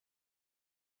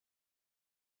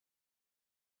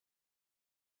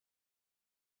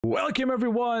Welcome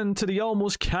everyone to the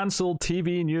Almost Cancelled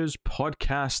TV News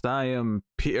Podcast. I am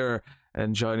Peter,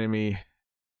 and joining me,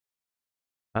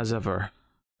 as ever,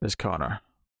 is Connor.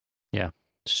 Yeah,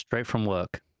 straight from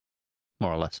work,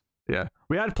 more or less. Yeah,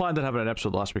 we had planned on having an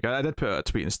episode last week. I did put out a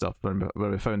tweet and stuff when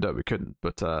we found out we couldn't,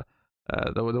 but there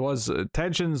was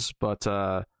tensions, but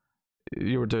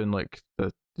you were doing like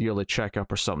the yearly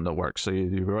checkup or something at work, so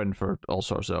you were in for all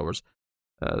sorts of hours.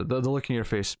 The look in your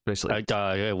face, basically.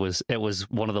 It was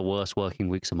one of the worst working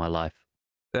weeks of my life.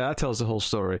 Yeah, that tells the whole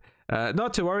story.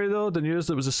 Not to worry though, the news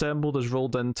that was assembled is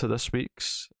rolled into this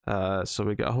week's, so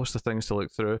we got a host of things to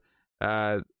look through.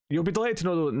 You'll be delighted to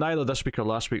know that neither this week or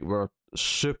last week were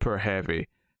super heavy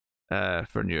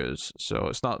for news, so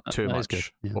it's not too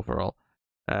much overall.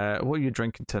 What are you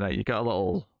drinking tonight? You got a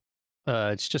little...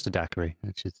 It's just a daiquiri.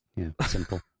 It's just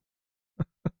simple.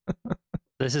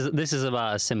 This is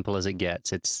about as simple as it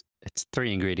gets. It's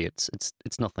 3 ingredients.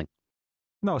 It's nothing.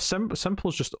 No,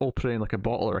 simple is just opening like a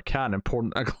bottle or a can and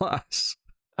pouring it in a glass.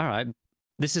 All right.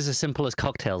 This is as simple as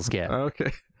cocktails get.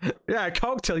 Okay. Yeah, a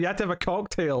cocktail. You had to have a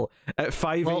cocktail at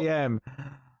 5 a.m.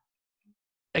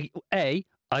 I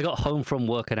got home from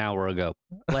work an hour ago.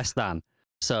 Less than.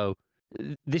 So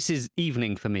this is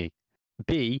evening for me.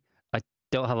 B, I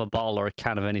don't have a bottle or a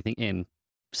can of anything in.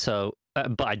 So,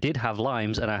 but I did have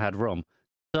limes and I had rum.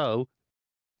 So,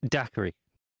 daiquiri.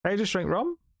 Can you just drink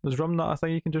rum? Is rum not a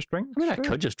thing you can just drink? I mean, I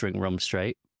could just drink rum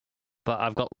straight, but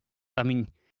how many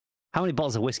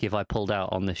bottles of whiskey have I pulled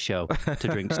out on this show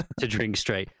to drink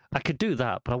straight? I could do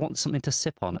that, but I want something to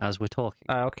sip on as we're talking.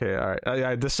 Okay, all right.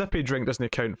 Yeah, the sippy drink doesn't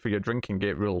account for your drinking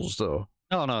gate rules, though.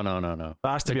 No. That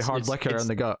has to be hard liquor in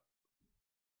the gut.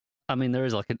 I mean, there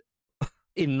is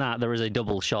there is a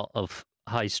double shot of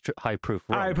high proof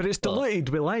rum. Aye, but it's diluted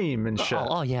with lime and shit.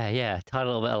 Oh yeah. Try a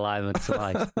little bit of lime and some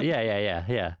ice.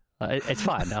 Yeah. It's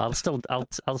fine. I'll still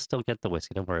get the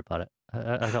whiskey. Don't worry about it.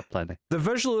 I got plenty. The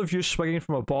visual of you swinging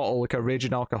from a bottle like a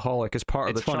raging alcoholic is part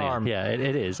of the charm. Yeah,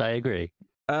 it is. I agree.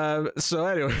 So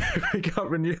anyway, we got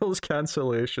renewals,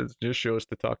 cancellations, new shows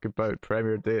to talk about,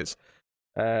 premiere dates,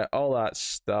 all that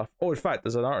stuff. Oh, in fact,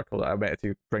 there's an article that I meant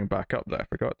to bring back up that I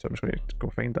forgot to. I'm just going to go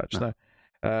find that just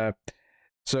now.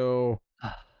 So.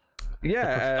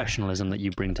 Yeah, the professionalism that you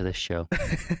bring to this show.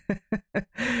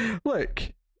 Look,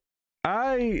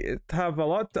 I have a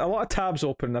lot of tabs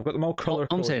open. I've got them all color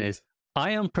coded. All I'm saying is, I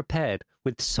am prepared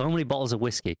with so many bottles of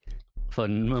whiskey for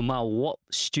no matter what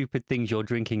stupid things your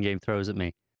drinking game throws at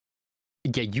me.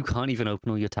 Yeah, you can't even open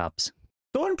all your tabs.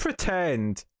 Don't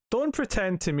pretend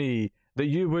to me that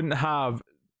you wouldn't have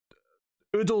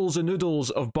oodles and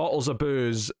oodles of bottles of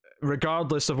booze,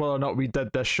 regardless of whether or not we did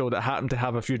this show that happened to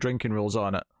have a few drinking rules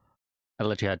on it.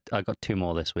 I got 2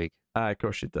 more this week. Of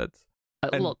course you did.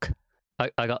 Look,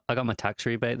 I got my tax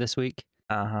rebate this week.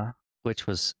 Which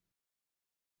was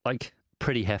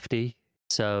pretty hefty.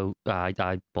 So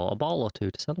I bought a bottle or 2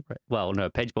 to celebrate. Well,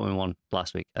 no, Paige bought me one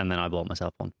last week, and then I bought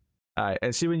myself one.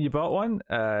 And see, when you bought one,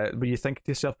 were you thinking to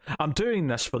yourself, "I'm doing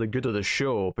this for the good of the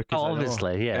show"? Because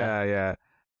obviously, yeah.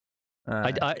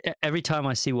 I every time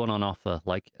I see one on offer,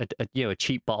 like a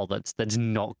cheap bottle that's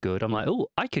not good, I'm like, oh,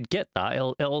 I could get that.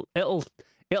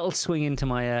 It'll swing into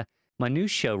my my news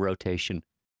show rotation.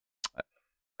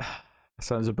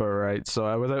 Sounds about right.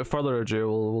 So without further ado,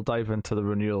 we'll dive into the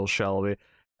renewal, shall we?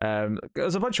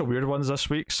 There's a bunch of weird ones this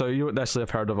week, so you wouldn't necessarily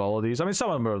have heard of all of these. I mean,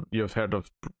 some of them you've heard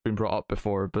of, been brought up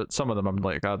before, but some of them I'm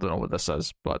like, I don't know what this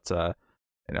is. But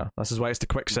this is why it's the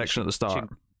quick section at the start.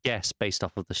 Guess based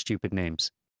off of the stupid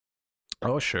names.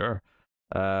 Oh, sure.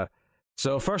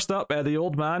 So first up, The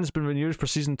Old Man's been renewed for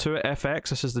season 2 at FX.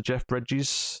 This is the Jeff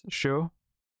Bridges show.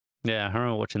 Yeah, I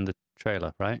remember watching the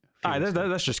trailer, right?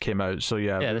 This just came out, so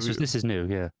yeah. Yeah, this is new,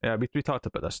 yeah. Yeah, we talked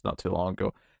about this not too long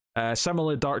ago.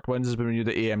 Similarly, Dark Winds has been renewed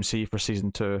at AMC for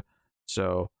season 2.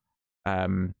 So,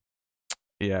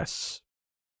 yes,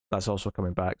 that's also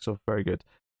coming back, so very good.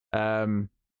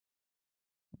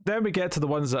 Then we get to the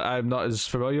ones that I'm not as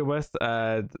familiar with.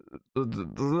 There's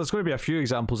going to be a few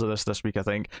examples of this week, I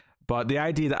think. But the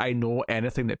idea that I know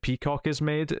anything that Peacock has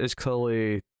made is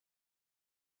clearly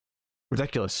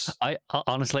ridiculous. I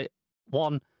honestly,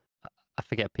 I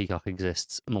forget Peacock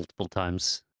exists multiple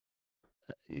times.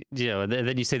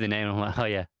 Then you say the name, and I'm like, oh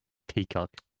yeah,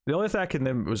 Peacock. The only thing I can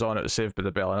name was on it was Saved by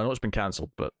the Bell, and I know it's been cancelled,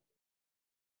 but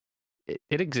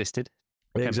it existed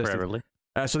temporarily.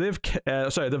 So they've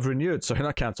renewed. Sorry,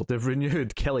 not cancelled. They've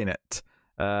renewed Killing It.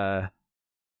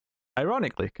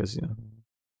 Ironically, because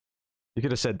you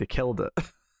could have said they killed it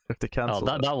if they cancelled.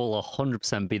 That will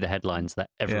 100% be the headlines that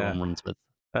everyone runs with.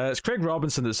 It's Craig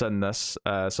Robinson that's in this.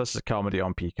 So this is a comedy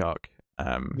on Peacock.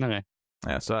 Okay.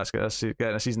 Yeah, so that's good. That's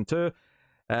getting a season 2.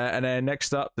 And then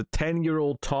next up, the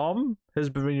 10-year-old Tom has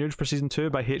been renewed for season 2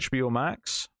 by HBO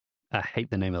Max. I hate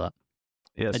the name of that.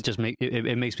 Yes.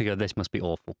 It makes me go, this must be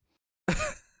awful.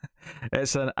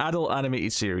 It's an adult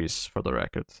animated series, for the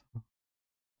record.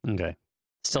 Okay.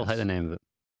 Still hate the name of it.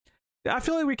 I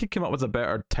feel like we could come up with a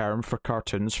better term for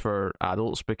cartoons for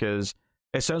adults, because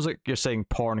it sounds like you're saying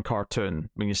porn cartoon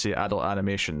when you say adult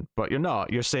animation, but you're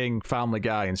not. You're saying Family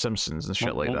Guy and Simpsons and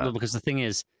shit like that. Well, because the thing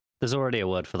is, there's already a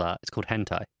word for that. It's called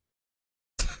hentai.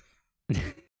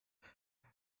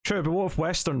 True, but what if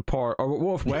Western porn, or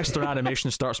what if Western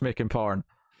animation starts making porn?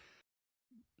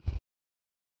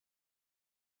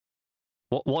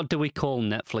 What do we call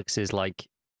Netflix's like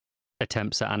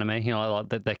attempts at anime? You know, like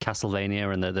the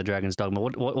Castlevania and the Dragon's Dogma.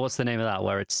 What's the name of that?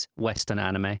 Where it's Western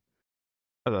anime? I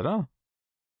don't know.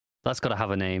 That's got to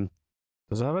have a name.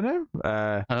 Does it have a name?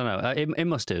 I don't know. It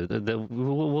must do.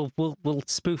 We'll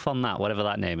spoof on that, whatever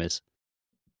that name is.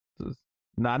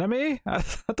 Nanime? I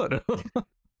don't know.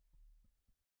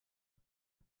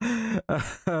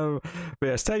 But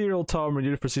yes, 10-year-old Tom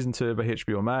renewed for season 2 by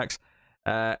HBO Max.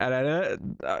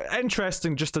 And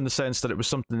interesting just in the sense that it was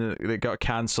something that got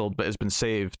cancelled but has been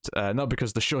saved. Not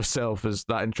because the show itself is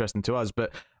that interesting to us,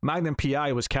 but Magnum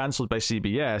PI was cancelled by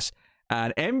CBS,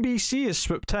 and NBC has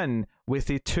swooped in with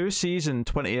a 2-season,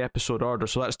 20-episode order.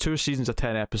 So that's 2 seasons of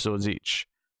 10 episodes each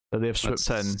that they've swooped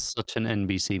in. Such an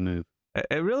NBC move.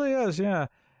 It really is, yeah.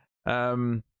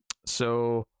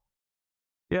 So...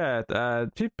 yeah,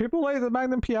 people like the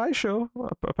Magnum PI show,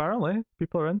 apparently.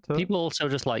 People are into it. People also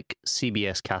just like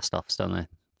CBS cast-offs, don't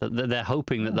they? They're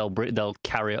hoping that they'll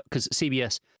carry up, because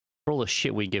CBS, for all the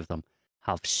shit we give them,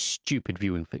 have stupid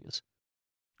viewing figures.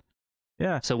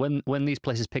 Yeah. So when these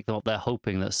places pick them up, they're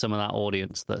hoping that some of that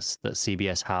audience that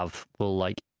CBS have will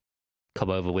like come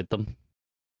over with them.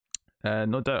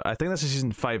 No doubt. I think this is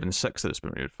season 5 and 6 that it's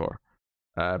been renewed for.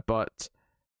 But...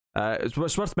 it's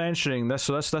worth mentioning this.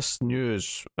 So this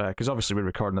news, because obviously we're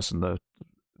recording this in the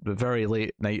very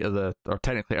late night of or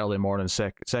technically early morning,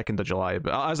 2nd of July.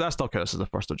 But I still count this as the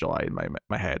 1st of July in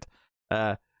my head.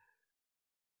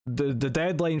 The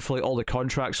deadline for like all the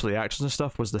contracts for the actors and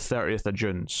stuff was the 30th of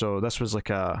June. So this was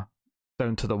like a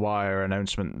down to the wire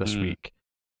announcement this week.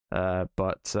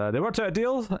 But they worked out a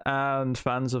deal, and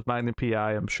fans of Magnum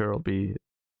PI, I'm sure, will be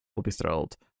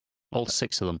thrilled. All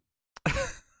 6 of them.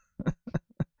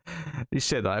 You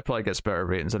say that, it probably gets better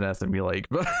ratings than anything we like,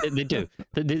 but They do.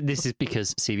 This is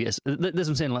because CBS. That's what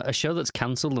I'm saying. Like a show that's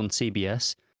cancelled on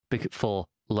CBS for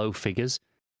low figures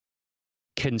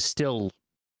can still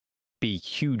be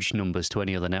huge numbers to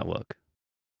any other network.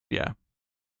 Yeah.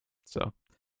 So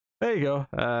there you go.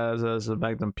 There's a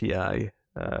Magnum PI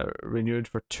renewed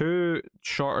for 2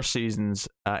 shorter seasons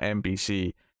at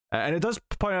NBC, and it does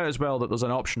point out as well that there's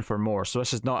an option for more. So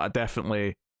this is not a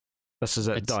definitely. This is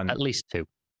it's done. At least 2.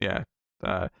 Yeah.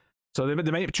 So they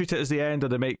might treat it as the end, or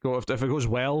they might go if it goes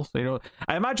well. You know,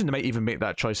 I imagine they might even make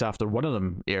that choice after one of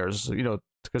them airs. You know,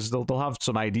 because they'll have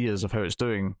some ideas of how it's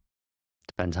doing.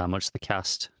 Depends how much the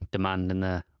cast demand in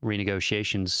the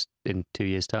renegotiations in 2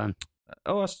 years' time.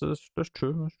 Oh, that's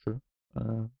true. That's true.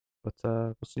 But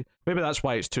we'll see. Maybe that's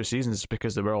why it's 2 seasons,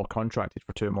 because they were all contracted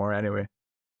for 2 more anyway.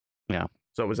 Yeah.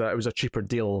 So it was a cheaper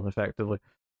deal, effectively.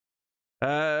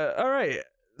 All right.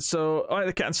 So, all right,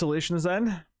 the cancellations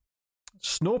then.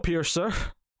 Snowpiercer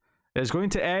is going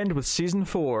to end with season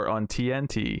 4 on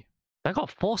TNT. That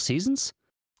got 4 seasons?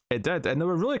 It did, and they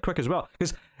were really quick as well.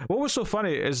 Because what was so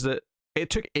funny is that it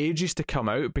took ages to come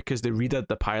out because they redid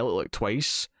the pilot like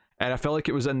twice, and I felt like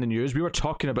it was in the news. We were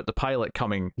talking about the pilot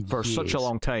coming for such a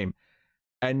long time,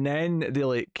 and then they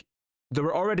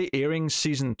were already airing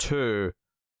season 2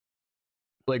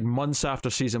 like months after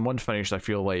season 1 finished, I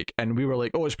feel like, and we were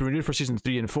like, oh, it's been renewed for season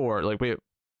 3 and 4. Like, wait,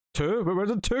 2? Where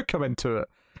did 2 come into it?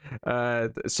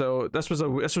 So this was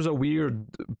a weird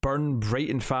burn bright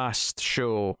and fast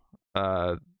show.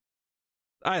 I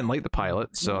didn't like the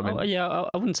pilot, so I mean, yeah,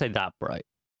 I wouldn't say that bright.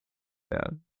 Yeah,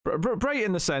 bright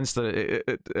in the sense that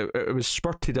it was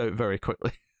spurted out very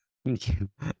quickly.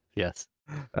 Yes.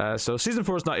 So season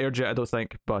 4 is not aired yet, I don't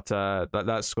think, but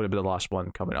that's going to be the last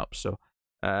one coming up. So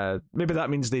maybe that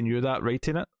means they knew that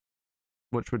writing it,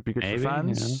 which would be good for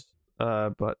fans. Yeah.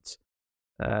 But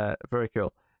very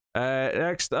cool.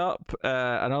 Next up,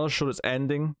 another show that's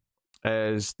ending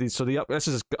is this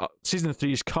is season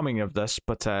 3 is coming of this,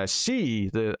 but See,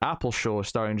 the Apple show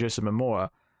starring Jason Momoa,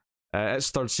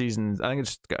 its 3rd season. I think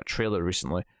it's got a trailer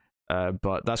recently,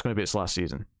 but that's going to be its last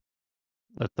season.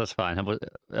 That's fine.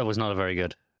 It was not a very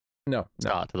good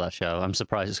start to that show. I'm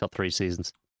surprised it's got 3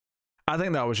 seasons. I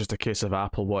think that was just a case of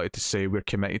Apple wanted to say we're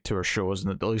committed to our shows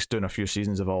and at least doing a few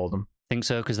seasons of all of them. think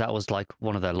so, because that was like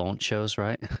one of their launch shows,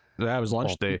 right? That was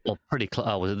launch day. Or pretty close.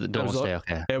 Oh, was it the launch day?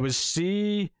 Okay. It was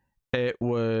C. It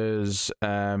was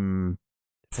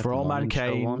For All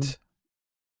Mankind.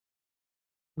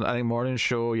 I think morning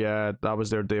show. Yeah, that was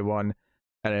their day one,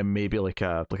 and then maybe like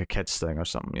a kids thing or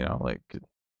something. You know, like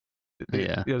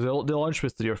Yeah. they launched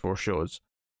with 3 or 4 shows.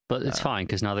 But it's fine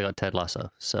because now they got Ted Lasso.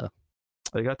 So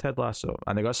they got Ted Lasso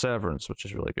and they got Severance, which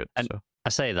is really good. And so. I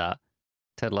say that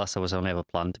Ted Lasso was only ever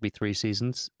planned to be 3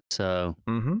 seasons. So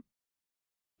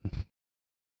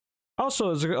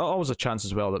Also, there's always a chance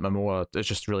as well that Momoa is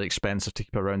just really expensive to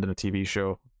keep around in a TV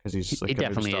show because he's like he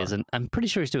definitely is, and I'm pretty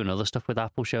sure he's doing other stuff with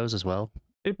Apple shows as well.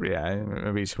 Yeah,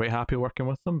 maybe he's quite happy working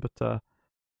with them, but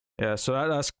yeah. So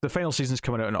that's the final season's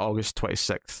coming out on August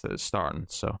 26th. It's starting,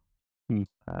 so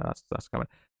that's coming.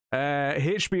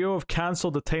 HBO have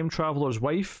cancelled The Time Traveler's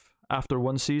Wife after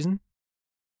 1 season.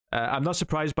 I'm not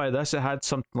surprised by this. It had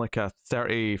something like a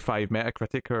 35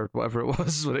 Metacritic or whatever it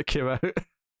was when it came out.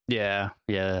 Yeah,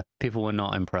 people were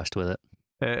not impressed with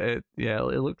it.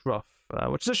 It looked rough,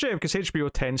 which is a shame because HBO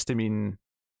tends to mean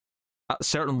a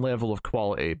certain level of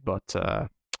quality, but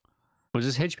was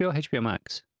this HBO or HBO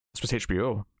Max? This was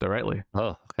HBO directly.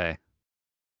 Oh, okay.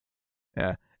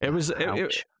 Yeah, it was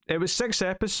it was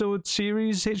 6-episode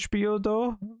series HBO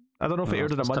though. I don't know if it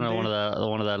aired on a Monday. Kind of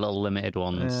one of their little limited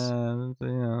ones.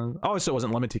 Yeah. Obviously, it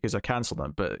wasn't limited because I cancelled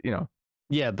them, but you know.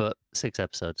 Yeah, but 6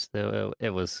 episodes.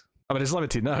 It was. I mean, it's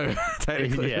limited now,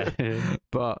 technically. Yeah.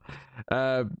 But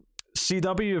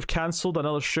CW have cancelled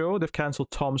another show. They've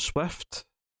cancelled Tom Swift.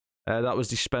 That was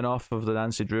the spin-off of the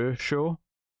Nancy Drew show.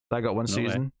 That got 1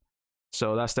 season.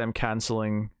 So that's them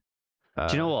cancelling.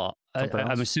 Do you know what?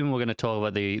 I'm assuming we're going to talk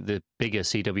about the bigger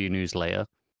CW news later.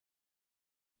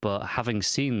 But having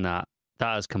seen that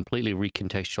has completely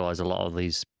recontextualized a lot of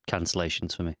these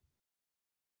cancellations for me.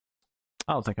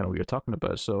 I don't think I know what you're talking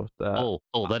about. So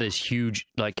that is huge,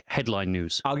 like headline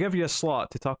news. I'll give you a slot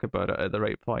to talk about it at the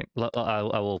right point. I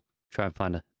will try and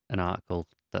find an article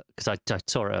because I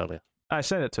saw it earlier. I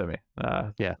sent it to me.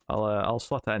 Yeah, I'll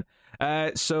slot it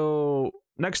in. So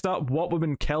next up, What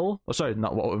Women Kill. Oh, sorry,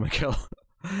 not What Women Kill.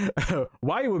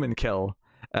 Why Women Kill.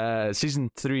 Season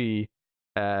 3.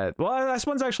 Well, this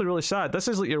one's actually really sad. This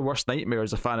is like your worst nightmare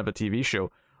as a fan of a TV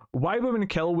show. Why Women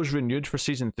Kill was renewed for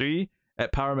season 3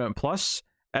 at Paramount Plus,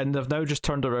 and they've now just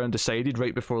turned around and decided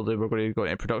right before they were going to go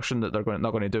into production that they're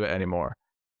not going to do it anymore.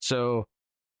 So,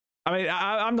 I mean,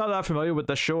 I'm not that familiar with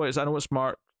this show. I know it's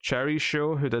Mark Cherry's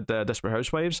show who did Desperate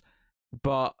Housewives,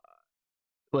 but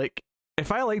like,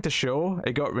 if I liked a show,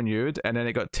 it got renewed and then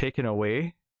it got taken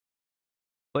away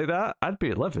like that, I'd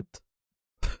be livid.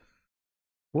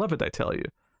 Livid, I tell you.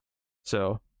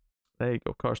 So, there you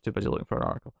go. Car's too busy looking for an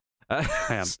article. I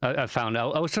am. I found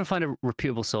out. I was trying to find a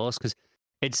reputable source because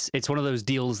it's one of those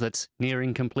deals that's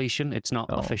nearing completion. It's not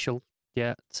official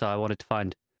yet, so I wanted to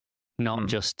find not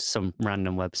just some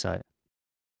random website.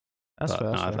 That's fair.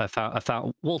 I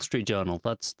found Wall Street Journal.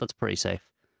 That's pretty safe.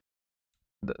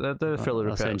 They're fairly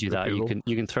I'll send you that.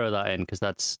 You can throw that in because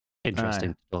that's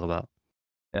interesting to talk about.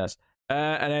 Yes.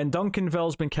 And then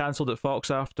Duncanville's been cancelled at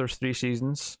Fox after 3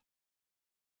 seasons.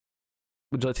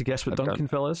 Would you like to guess what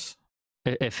Duncanville is?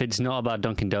 If it's not about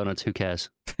Dunkin' Donuts, who cares?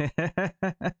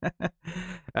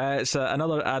 It's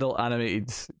another adult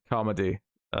animated comedy.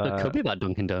 It could be about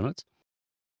Dunkin' Donuts.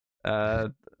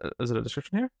 Is there a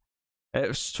description here?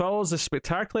 It follows a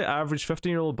spectacularly average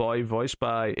 15-year-old boy voiced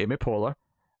by Amy Poehler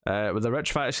with a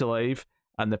rich fantasy life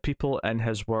and the people in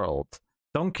his world.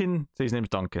 Duncan, so his name's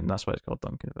Duncan, that's why it's called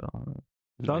Duncanville.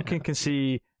 Duncan can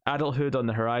see adulthood on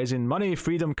the horizon, money,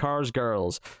 freedom, cars,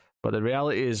 girls, but the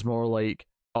reality is more like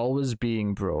always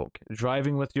being broke,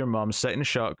 driving with your mum, sitting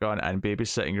shotgun, and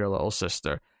babysitting your little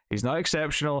sister. He's not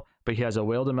exceptional, but he has a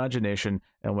wild imagination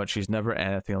in which he's never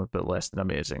anything but less than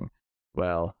amazing.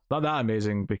 Well, not that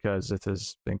amazing because it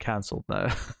has been cancelled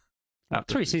now.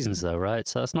 3 seasons though, right?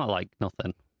 So it's not like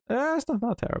nothing. It's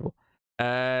not terrible.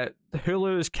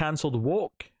 Hulu has cancelled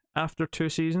Woke after 2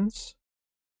 seasons.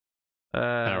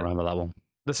 I don't remember that one.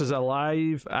 This is a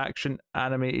live action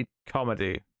animated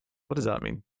comedy. What does that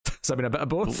mean? Does that mean a bit of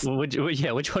both? Which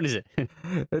one is it?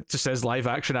 It just says live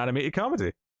action animated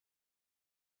comedy.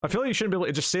 I feel like you shouldn't be able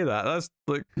to just say that. That's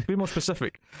like, be more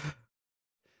specific.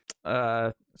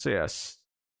 So yes.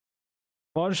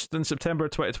 Launched in September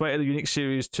 2020, the unique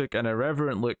series took an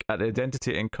irreverent look at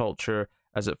identity and culture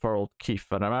as it followed Keith,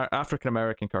 an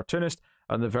African-American cartoonist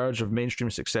on the verge of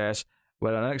mainstream success,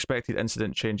 where an unexpected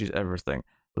incident changes everything.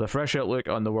 With a fresh outlook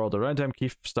on the world around him,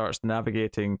 Keith starts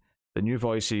navigating the new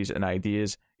voices and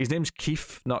ideas. His name's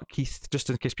Keith, not Keith, just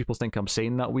in case people think I'm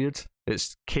saying that weird.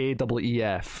 It's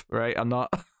Keef, right? I'm not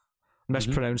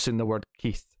mispronouncing the word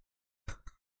Keith.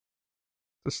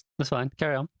 That's fine.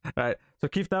 Carry on. Right. So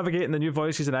Keith navigating the new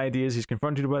voices and ideas he's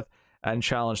confronted with and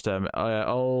challenged him,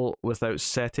 all without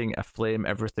setting aflame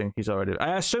everything he's already.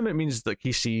 I assume it means that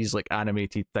he sees like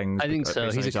animated things. I think so.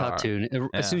 based on He's a his art. cartoon. Yeah.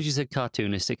 As soon as you said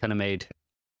cartoonist, it kind of made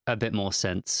a bit more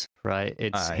sense, right?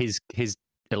 It's Aye. his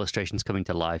illustrations coming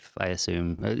to life, I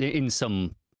assume, in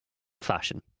some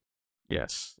fashion.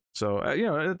 Yes. So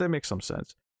that makes some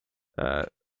sense.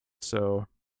 So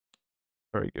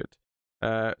very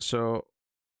good. So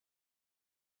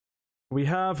we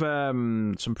have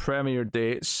some premiere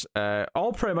dates,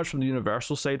 all pretty much from the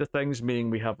Universal side of things, meaning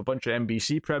we have a bunch of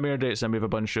NBC premiere dates and we have a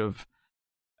bunch of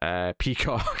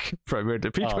Peacock premiere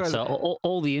dates. Oh, so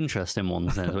all the interesting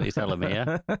ones, then, is what you're telling me,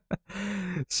 yeah?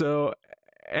 So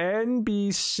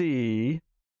NBC,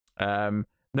 now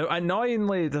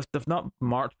annoyingly, they've not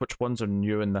marked which ones are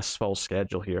new in this full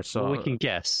schedule here. So Well, we can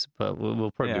guess, but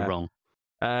we'll probably be wrong.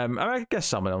 I guess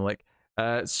some of them, like,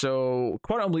 so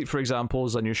Quantum Leap, for example,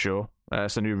 is a new show.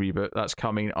 It's a new reboot that's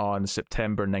coming on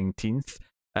September 19th.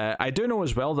 I do know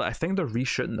as well that I think they're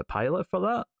reshooting the pilot for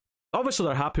that. Obviously,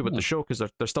 they're happy with the show because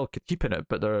they're still keeping it,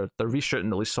 but they're reshooting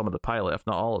at least some of the pilot, if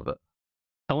not all of it.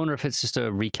 I wonder if it's just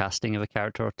a recasting of a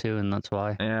character or two, and that's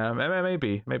why. Yeah,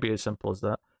 maybe as simple as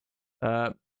that.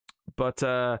 But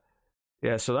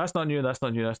yeah, so that's not new. That's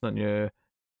not new.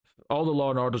 All the Law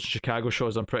and Order Chicago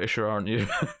shows, I'm pretty sure, aren't new.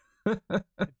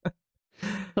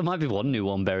 There might be one new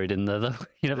one buried in there, though.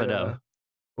 You never know.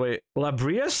 Wait, La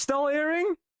Bria's still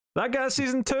airing? That got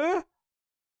season 2?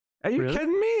 Are you Really?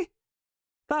 kidding me?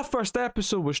 That first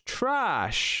episode was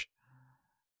trash.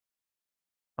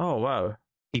 Oh, wow.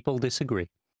 People disagree.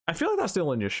 I feel like that's the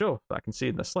only new show that I can see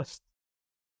in this list.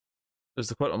 Is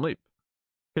the Quantum Leap.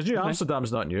 Because New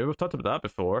Amsterdam's not new. We've talked about that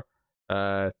before.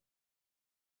 Do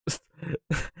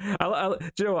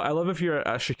you know what? I love if you're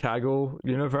a Chicago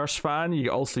Universe fan, you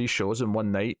get all 3 shows in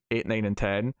one night, 8, 9, and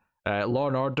 10. Law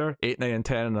and Order, 8, 9, and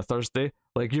 10 on a Thursday.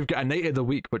 Like, you've got a night of the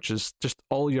week, which is just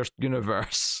all your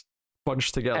universe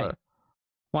bunched together. Hey,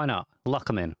 why not? Lock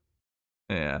them in.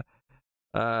 Yeah.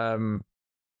 All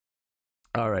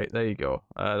right, there you go.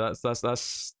 That's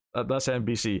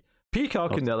NBC.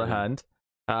 Peacock, on the other hand,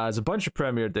 has a bunch of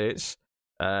premiere dates.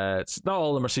 It's not all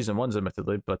of them are season 1s,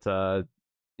 admittedly, but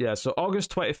yeah. So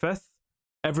August 25th,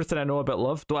 Everything I Know About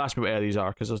Love. Don't ask me what any of these are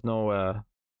because there's no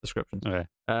descriptions. Okay.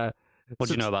 What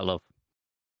do you know about love?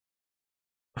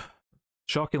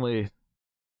 Shockingly,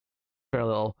 very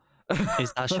little.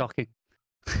 Is that shocking?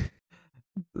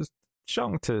 It's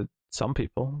shocking to some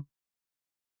people.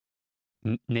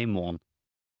 Name one.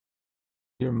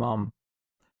 Your mom.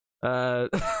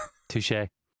 Touche.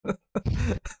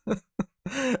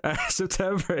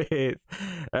 September 8th,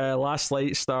 Last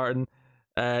Light starting.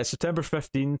 September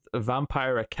 15th,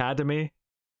 Vampire Academy.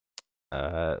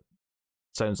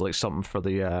 Sounds like something for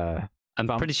the. I'm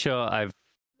pretty sure I've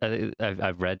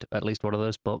read at least one of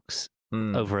those books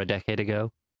over a decade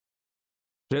ago.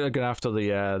 They're going after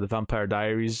the Vampire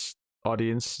Diaries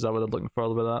audience. Is that what they're looking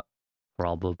for with that?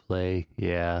 Probably,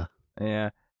 yeah. Yeah.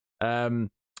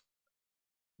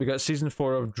 We got season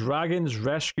 4 of Dragons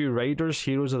Rescue Riders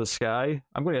Heroes of the Sky.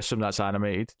 I'm going to assume that's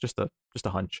animated. Just a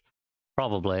hunch.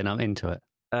 Probably, and I'm into it.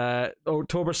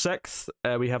 October 6th,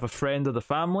 we have A Friend of the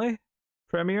Family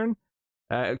premiering.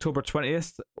 October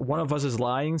 20th, One of Us is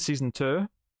Lying season 2.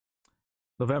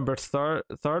 November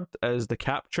 3rd is The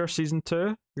Capture season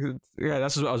 2. Yeah,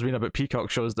 this is what I was reading about Peacock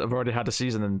shows that have already had a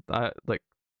season, and like,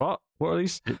 what are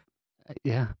these?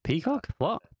 Yeah, Peacock?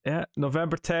 What? Yeah,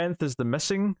 November 10th is The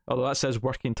Missing, although that says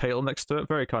working title next to it.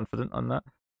 Very confident on that.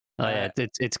 Oh yeah,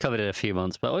 it's covered in a few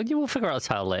months, but we'll figure out the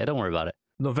title later. Don't worry about it.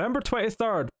 November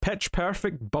 23rd, Pitch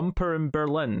Perfect Bumper in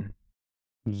Berlin.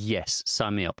 Yes,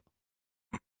 sign me up.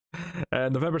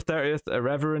 November 30th,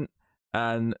 Irreverent.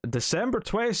 And December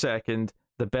 22nd,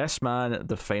 The Best Man,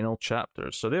 The Final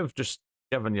Chapters. So they've just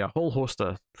given you a whole host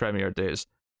of premiere days.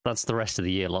 That's the rest of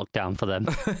the year locked down for them.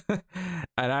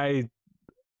 And I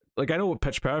know what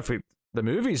Pitch Perfect the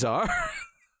movies are.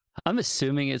 I'm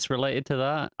assuming it's related to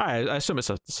that. I assume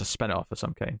it's a spin-off of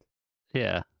some kind.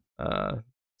 Yeah.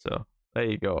 So there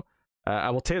you go.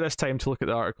 I will take this time to look at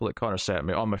the article that Connor sent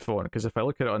me on my phone, because if I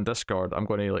look at it on Discord, I'm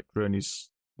going to like ruin his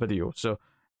video. So,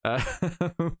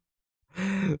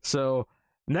 so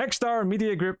Nexstar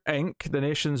Media Group Inc., the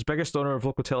nation's biggest owner of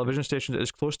local television stations,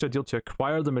 is close to a deal to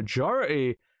acquire the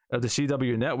majority of the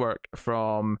CW network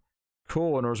from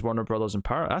co-owners Warner Brothers and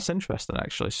Paramount. That's interesting,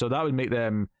 actually. So that would make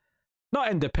them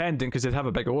not independent because they'd have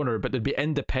a big owner, but they'd be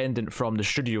independent from the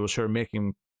studios who are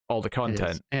making all the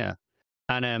content. Yeah.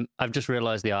 And I've just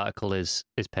realized the article is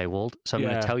paywalled, so I'm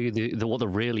going to tell you what the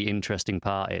really interesting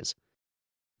part is.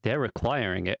 They're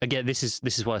acquiring it. Again, this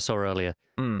is what I saw earlier.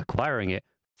 Acquiring it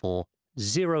for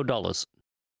 $0.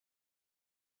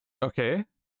 Okay,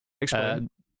 explain.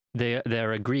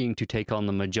 They're agreeing to take on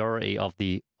the majority of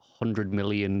the $100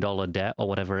 million debt or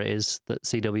whatever it is that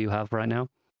CW have right now.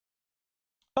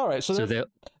 All right, so they're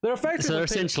effectively so they're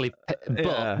essentially,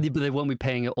 but they won't be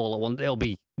paying it all at once. It'll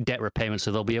be debt repayment,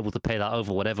 so they'll be able to pay that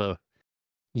over whatever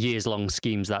years-long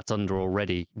schemes that's under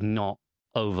already, not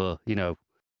over, in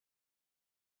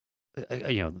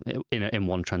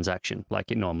one transaction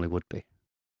like it normally would be.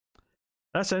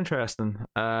 That's interesting.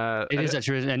 It is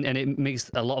actually, and it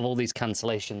makes a lot of all these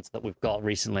cancellations that we've got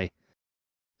recently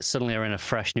suddenly are in a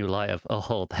fresh new light of,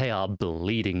 oh, they are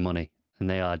bleeding money and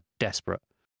they are desperate.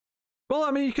 Well,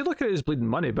 I mean, you could look at it as bleeding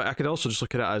money, but I could also just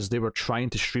look at it as they were trying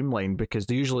to streamline, because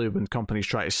usually when companies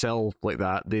try to sell like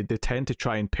that, they tend to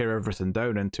try and pare everything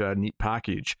down into a neat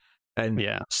package. And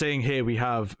saying, hey, we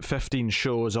have 15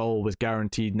 shows all with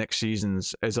guaranteed next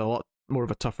seasons is a lot more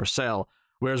of a tougher sell.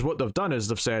 Whereas what they've done is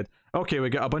they've said, okay, we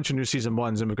got a bunch of new season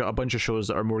ones and we've got a bunch of shows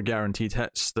that are more guaranteed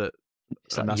hits.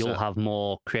 You'll have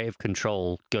more creative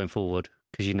control going forward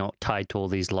because you're not tied to all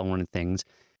these long-running things.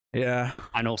 Yeah.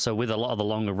 And also with a lot of the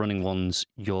longer running ones,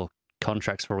 your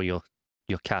contracts for your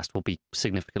cast will be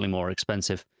significantly more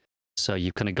expensive. So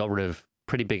you kind of got rid of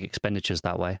pretty big expenditures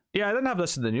that way. Yeah, I didn't have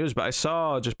this in the news, but I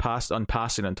saw just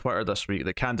passing on Twitter this week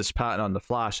that Candice Patton on The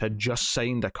Flash had just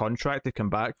signed a contract to come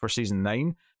back for season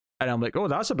 9. And I'm like, oh,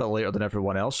 that's a bit later than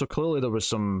everyone else. So clearly there was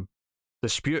some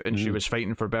dispute and she was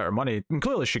fighting for better money. And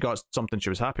clearly she got something she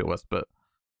was happy with, but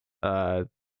that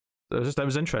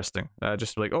was interesting.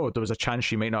 Just like, oh, there was a chance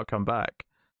she might not come back.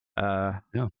 So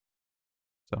yeah,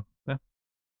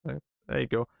 there you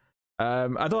go.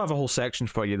 I don't have a whole section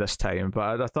for you this time,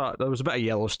 but I thought there was a bit of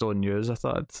Yellowstone news.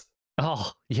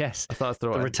 Oh yes, I'd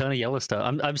throw the it return of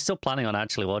Yellowstone. I'm still planning on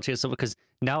actually watching it, so because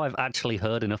now I've actually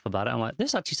heard enough about it. I'm like,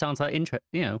 this actually sounds like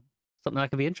something I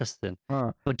could be interested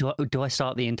in. But do I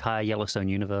start the entire Yellowstone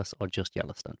universe or just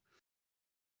Yellowstone?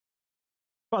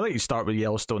 Well, I think you start with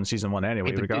Yellowstone season 1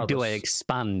 anyway, regardless. Do I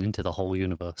expand into the whole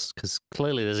universe? Because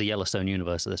clearly there's a Yellowstone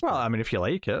universe at this point. Well, I mean, if you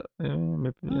like it,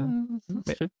 maybe,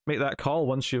 make that call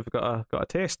once you've got a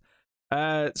taste.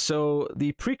 So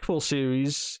the prequel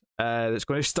series that's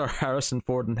going to star Harrison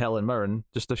Ford and Helen Mirren,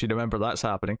 just if you remember that's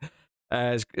happening,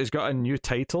 has got a new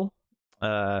title.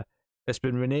 It's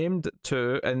been renamed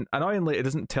to, and annoyingly, it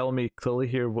doesn't tell me clearly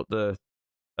here what the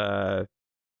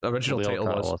original title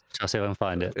was. I'll see if I can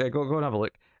find it. Go and have a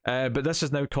look. But this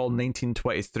is now called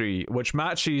 1923, which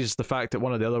matches the fact that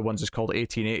one of the other ones is called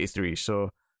 1883.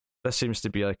 So this seems to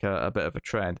be like a bit of a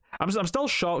trend. I'm still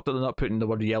shocked that they're not putting the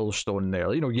word Yellowstone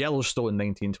there. Yellowstone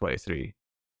 1923.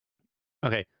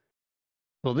 Okay.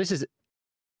 Well, this is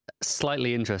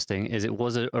slightly interesting. Is it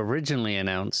was originally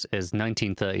announced as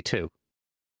 1932.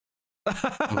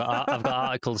 I've got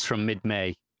articles from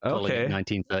mid-May calling it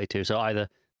 1932. So either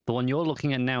the one you're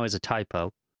looking at now is a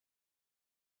typo,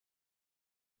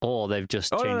 or they've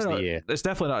just changed the year. It's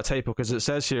definitely not a typo, because it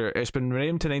says here it's been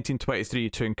renamed to 1923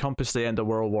 to encompass the end of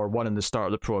World War I and the start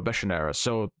of the Prohibition era.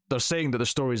 So they're saying that the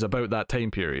story's about that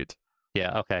time period.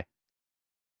 Yeah. Okay.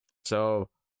 So,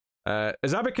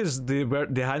 is that because they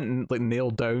hadn't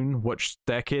nailed down which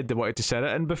decade they wanted to set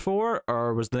it in before,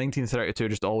 or was the 1932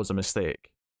 just always a mistake?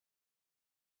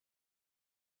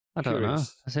 I don't know.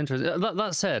 That's interesting.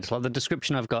 That said, the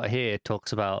description I've got here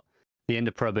talks about the end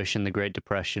of Prohibition, the Great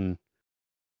Depression.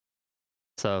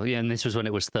 So yeah, and this was when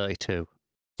it was 32.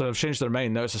 So they've changed their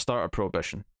mind. Now it's the start of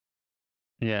Prohibition.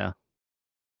 Yeah.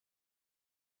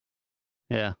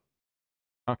 Yeah.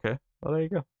 Okay. Well, there you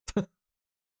go.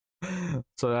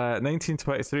 So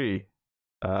 1923.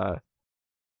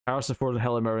 Harrison Ford and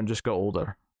Helen Mirren just got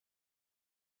older.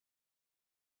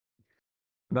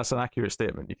 That's an accurate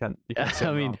statement. You can't say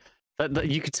I mean,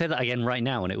 you could say that again right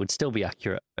now and it would still be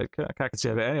accurate. I could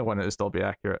say about anyone it would still be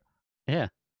accurate. Yeah.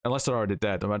 Unless they're already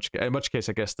dead, in which case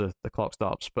I guess the clock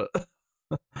stops. But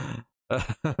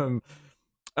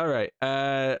all right.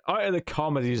 Out of the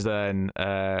comedies then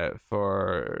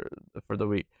for the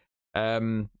week.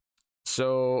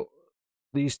 So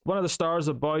one of the stars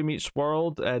of Boy Meets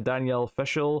World, Danielle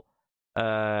Fishel,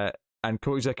 and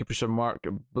co-executive producer Mark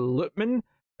Blutman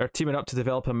are teaming up to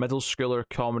develop a middle schooler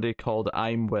comedy called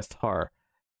I'm With Her.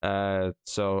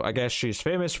 So I guess she's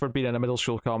famous for being in a middle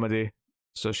school comedy,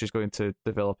 so she's going to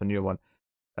develop a new one.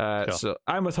 Sure. So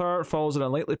I'm With Her follows an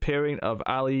unlikely pairing of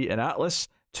Ali and Atlas,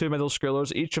 two middle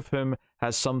schoolers, each of whom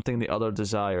has something the other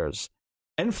desires.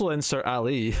 Influencer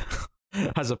Ali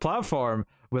has a platform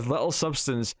with little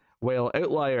substance, while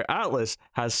outlier Atlas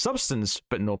has substance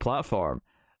but no platform.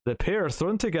 The pair are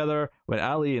thrown together when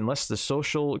Ali enlists the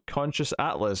social conscious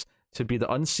Atlas to be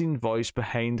the unseen voice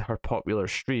behind her popular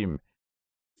stream.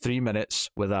 3 minutes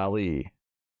with Ali.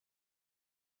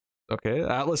 Okay,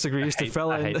 Atlas agrees to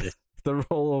fill in the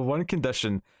role of one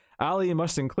condition. Ali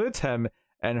must include him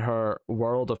in her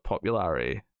world of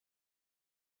popularity.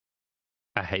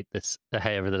 I hate this. I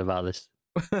hate everything about this.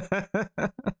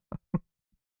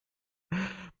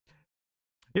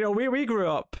 We grew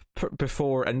up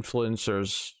before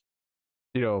influencers,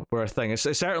 were a thing. It's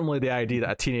certainly the idea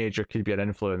that a teenager could be an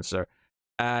influencer,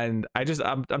 and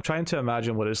I'm trying to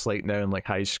imagine what it's like now in like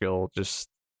high school. Just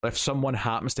if someone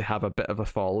happens to have a bit of a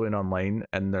following online,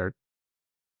 and they're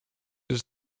just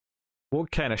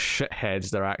what kind of shitheads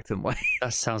they're acting like.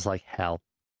 That sounds like hell.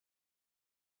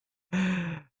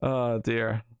 Oh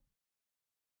dear.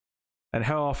 And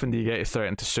how often do you get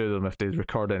threatened to sue them if they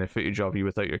record any footage of you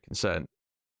without your consent?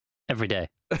 Every day.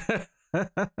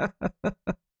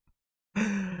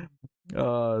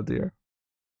 Oh dear.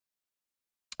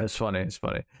 It's funny.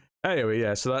 Anyway,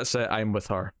 yeah, so that's it. I'm with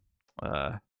her.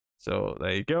 So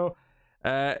there you go.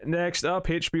 Next up,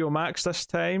 HBO Max this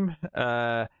time.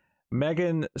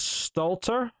 Megan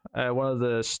Stalter, one of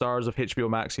the stars of HBO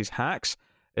Max's Hacks,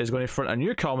 is going to front a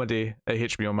new comedy at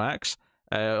HBO Max,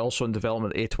 also in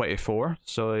development at A24.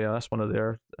 So yeah, that's one of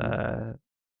their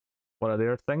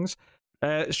things.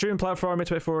 Streaming platform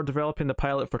A24 developing the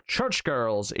pilot for Church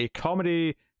Girls, a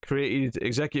comedy created,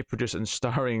 executive produced, and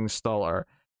starring Stalter,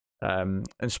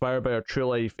 inspired by her true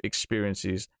life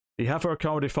experiences. The half-hour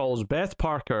comedy follows Beth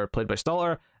Parker, played by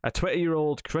Stalter, a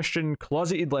 20-year-old Christian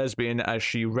closeted lesbian, as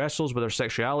she wrestles with her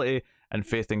sexuality and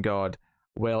faith in God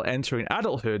while entering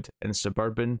adulthood in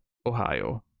suburban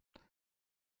Ohio.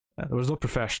 There was no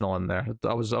professional in there.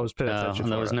 I was paying attention.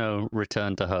 And there was no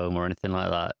return to home or anything like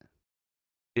that.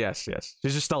 Yes.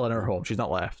 She's just still in her home. She's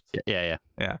not left. Yeah.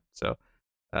 So,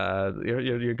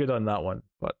 you're good on that one.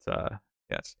 But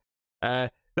yes,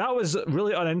 that was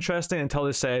really uninteresting until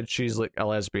they said she's like a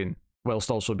lesbian whilst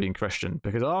also being Christian.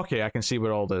 Because okay, I can see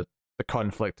where all the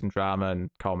conflict and drama and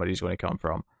comedy is going to come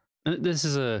from. This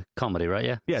is a comedy, right?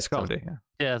 Yeah. Yeah, it's comedy.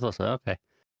 Yeah, I thought so. Okay,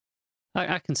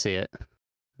 I can see it.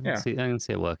 I can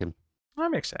see it working.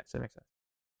 That makes sense.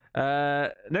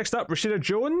 Next up, Rashida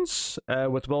Jones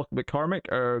with Will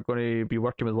McCormick are going to be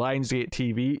working with Lionsgate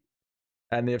TV,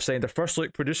 and they have signed their first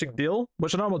look producing deal,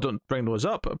 which I normally don't bring those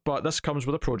up, but this comes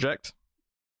with a project,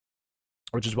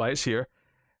 which is why it's here.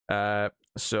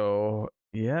 So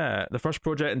yeah, the first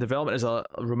project in development is a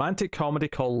romantic comedy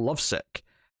called Lovesick,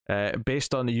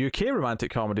 based on the UK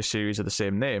romantic comedy series of the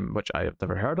same name, which I have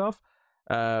never heard of.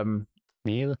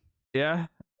 Me either. Yeah.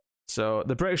 So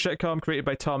the British sitcom created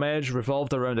by Tom Edge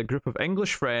revolved around a group of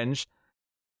English friends.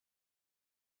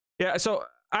 Yeah, so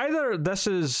either this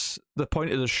is the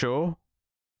point of the show,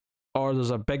 or there's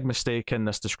a big mistake in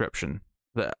this description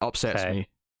that upsets me.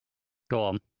 Go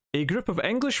on. A group of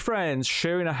English friends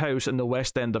sharing a house in the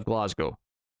West End of Glasgow.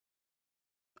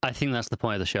 I think that's the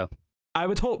point of the show. I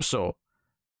would hope so.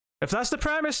 If that's the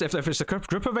premise, if it's a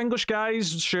group of English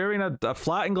guys sharing a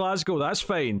flat in Glasgow, that's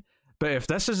fine. But if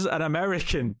this is an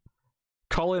American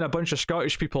calling a bunch of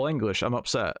Scottish people English, I'm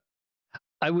upset.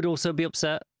 I would also be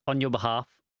upset on your behalf,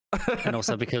 and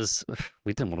also because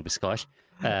we didn't want to be Scottish.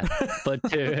 I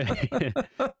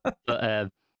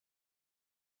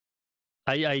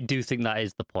do think that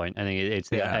is the point. I think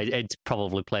it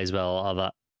probably plays well out of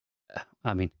that.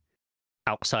 I mean,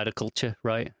 outsider culture,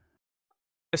 right?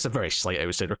 It's a very slight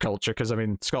outsider culture because, I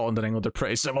mean, Scotland and England are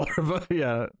pretty similar, but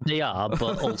yeah. They are,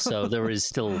 but also there is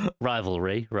still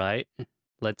rivalry, right?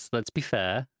 Let's be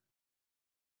fair.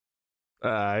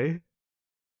 Aye.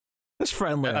 It's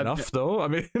friendly enough, though. I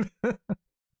mean...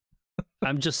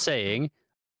 I'm just saying,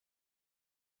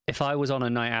 if I was on a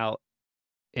night out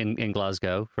in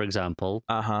Glasgow, for example...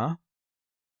 Uh-huh.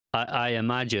 I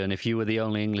imagine if you were the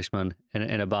only Englishman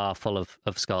in a bar full of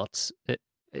Scots...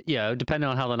 depending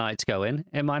on how the night's going,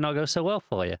 it might not go so well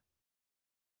for you.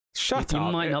 Shut up. You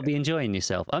might not be enjoying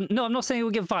yourself. No, I'm not saying it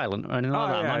would get violent or anything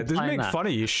like that. Yeah, just make fun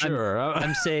of you, sure.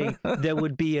 I'm saying there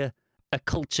would be a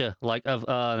culture like of,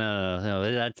 oh,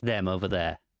 no, that's them over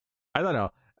there. I don't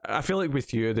know. I feel like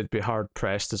with you, they'd be hard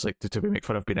pressed. It's like, do we make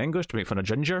fun of being English? Do we make fun of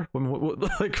ginger?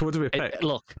 What do we pick?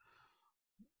 Look,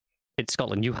 it's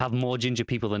Scotland. You have more ginger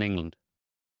people than England.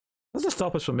 Doesn't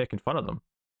stop us from making fun of them.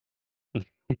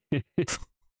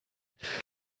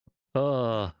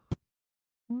 Oh,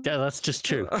 yeah, that's just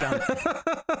true.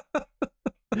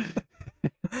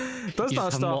 Does not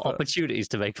have stop more opportunities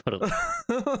to make fun of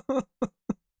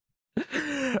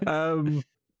them.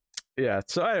 Yeah.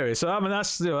 So anyway, I mean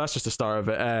that's just the start of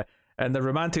it. And the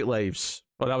romantic lives.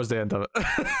 Well, that was the end of it.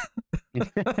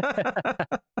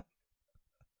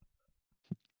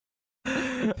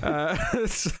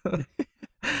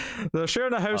 They're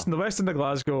sharing a house in the west end of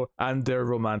Glasgow and their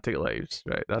romantic lives,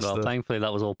 right? That's well, thankfully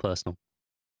that was all personal.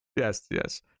 Yes.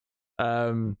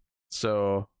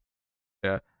 So,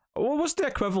 yeah. Well, what's the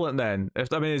equivalent then?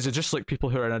 I mean, is it just like people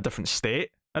who are in a different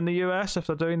state in the US if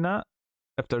they're doing that?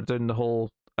 If they're doing the whole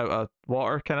out of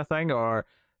water kind of thing? Or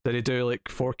do they do like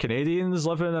 4 Canadians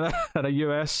living in a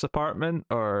US apartment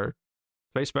or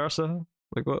vice versa?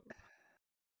 Like what?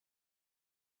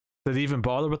 Did they even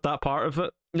bother with that part of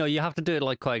it? No, you have to do it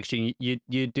like quite extreme.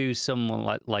 You do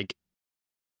someone like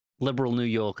liberal New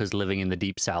Yorkers living in the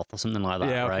deep south or something like that,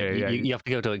 Yeah, okay, right? yeah. You have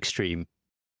to go to extreme.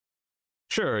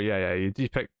 Sure, yeah. You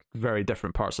pick very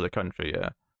different parts of the country, yeah.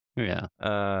 Yeah.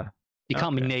 You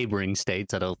can't be neighboring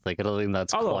states, I don't think. I don't think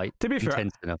that's quite to be fair,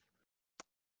 intense enough.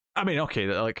 I mean, okay,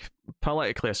 like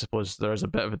politically, I suppose there is a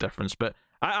bit of a difference, but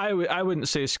I wouldn't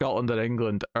say Scotland and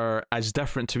England are as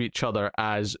different to each other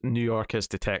as New York is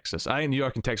to Texas. I think New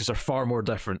York and Texas are far more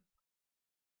different.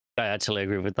 I actually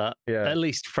agree with that. Yeah. At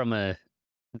least from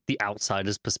the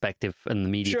outsider's perspective and the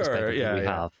media perspective that we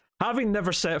have. Having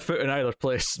never set foot in either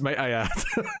place, might I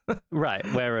add. Right,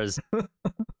 whereas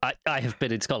I have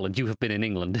been in Scotland, you have been in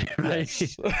England, right?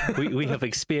 Yes. we have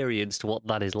experienced what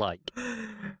that is like.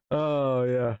 Oh,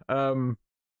 yeah.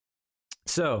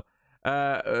 So,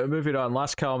 moving on,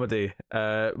 last comedy.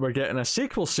 We're getting a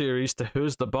sequel series to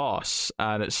Who's the Boss,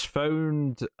 and it's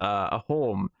found a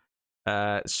home.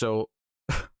 So,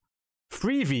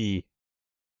 Freevee.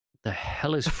 The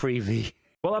hell is Freevee?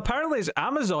 Well, apparently it's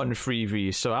Amazon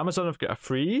Freevee, so Amazon have got a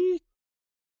free.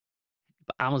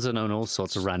 But Amazon own all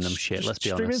sorts of random shit. Let's be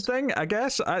honest. Streaming thing, I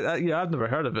guess. I've never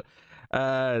heard of it.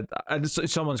 And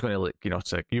someone's going to like,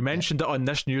 say, you mentioned it on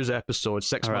this news episode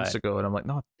 6 months ago, and I'm like,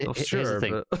 no, sure.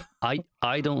 But...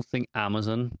 I don't think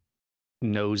Amazon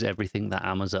knows everything that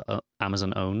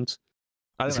Amazon owns.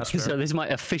 I think that's fair. So this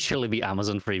might officially be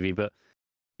Amazon Freevee, but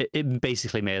it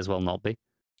basically may as well not be.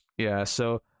 Yeah.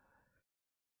 So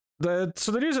the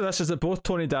news of this is that both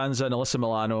Tony Danza and Alyssa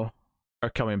Milano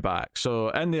are coming back. So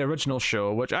in the original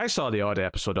show, which I saw the odd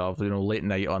episode of, late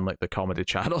night on like the Comedy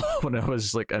Channel when I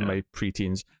was like in my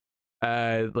preteens,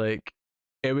 like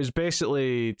it was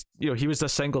basically, he was the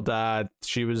single dad,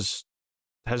 she was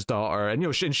his daughter,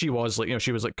 and she was like,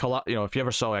 she was like, if you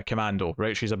ever saw a Commando,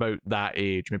 right? She's about that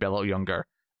age, maybe a little younger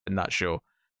in that show.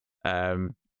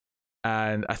 And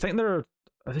I think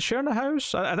are they sharing a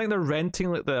house? I think they're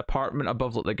renting like the apartment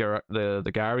above like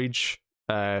the garage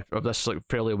of this like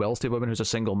fairly wealthy woman who's a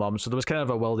single mom. So there was kind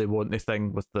of a will they won't they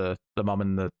thing with the mum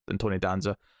and Tony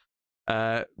Danza.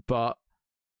 But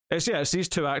it's these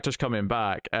two actors coming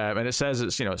back, and it says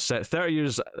it's set 30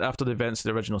 years after the events of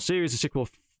the original series. The sequel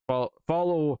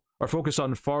follow or focus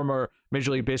on former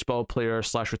Major League Baseball player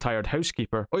 / retired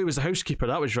housekeeper. Oh, he was the housekeeper.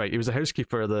 That was right. He was the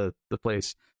housekeeper of the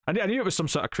place. I knew it was some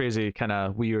sort of crazy, kind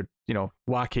of weird,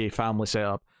 wacky family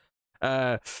setup.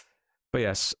 But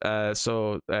yes,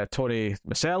 so Tony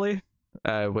Maselli,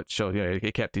 which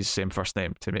he kept his same first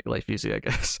name to make life easy, I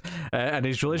guess. And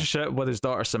his relationship with his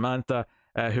daughter Samantha,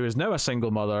 who is now a single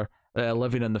mother,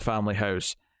 living in the family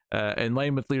house. In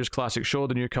line with Lear's classic show,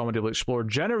 the new comedy will explore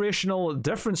generational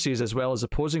differences as well as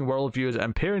opposing worldviews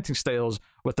and parenting styles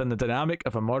within the dynamic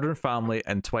of a modern family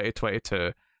in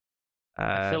 2022.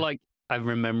 I feel like I'm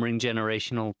remembering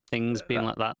generational things being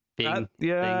like that.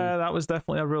 That was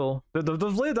definitely a rule. They've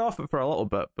laid off it for a little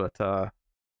bit, but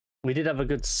we did have a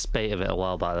good spate of it a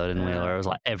while back, though, didn't we? Where it was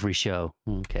like every show.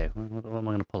 Okay, what am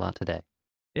I going to pull out today?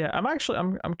 Yeah,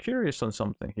 I'm curious on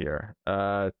something here.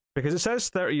 Because it says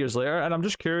 30 years later, and I'm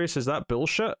just curious, is that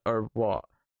bullshit or what?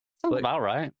 Sounds about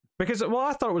right. Because I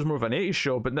thought it was more of an 80s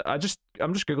show, but I'm just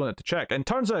googling it to check, and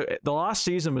turns out the last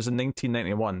season was in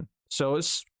 1991, so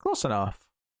it's close enough.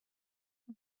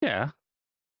 Yeah.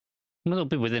 It'll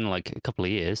be within like a couple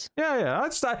of years. Yeah.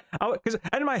 Because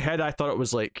in my head I thought it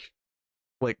was like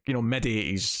mid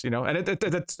 80s, and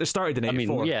it started in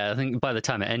 84. I think by the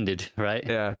time it ended, right?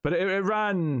 Yeah, but it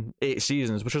ran 8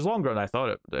 seasons, which was longer than I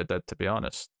thought it did, to be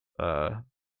honest.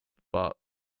 But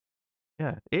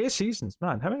yeah, 8 seasons,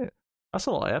 man. How many? That's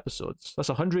a lot of episodes. That's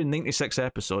 196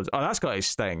 episodes. Oh, that's got a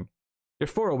sting. You're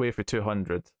 4 away for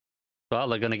 200. Well,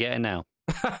 they're gonna get it now.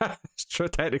 It's true,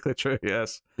 technically true.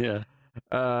 Yes. Yeah.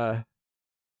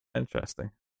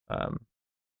 Interesting. I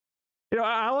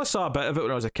only saw a bit of it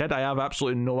when I was a kid. I have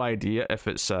absolutely no idea if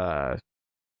it's like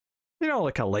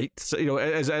a light,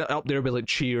 is it up there with like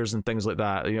Cheers and things like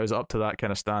that? Is it up to that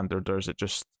kind of standard, or is it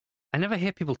just? I never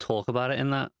hear people talk about it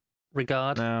in that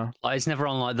regard. No, like, it's never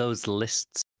on like those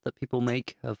lists that people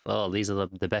make of these are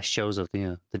the best shows of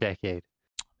the decade.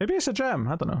 Maybe it's a gem.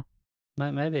 I don't know.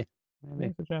 Maybe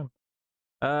it's a gem.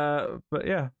 But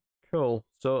yeah, cool.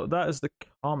 So that is the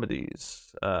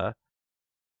comedies.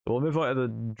 We'll move on to the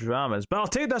dramas. But I'll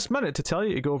take this minute to tell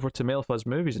you to go over to Mail Fuzz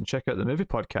Movies and check out the movie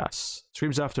podcasts.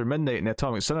 Streams after midnight in the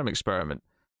Atomic Cinema Experiment.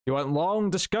 You want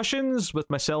long discussions with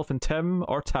myself and Tim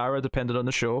or Tara, depending on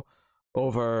the show,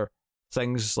 over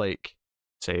things like,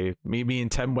 say, me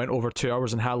and Tim went over 2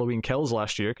 hours in Halloween Kills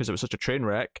last year because it was such a train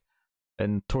wreck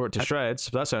and tore it to shreds.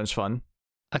 That sounds fun.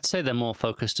 I'd say they're more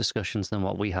focused discussions than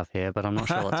what we have here, but I'm not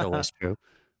sure that's always true.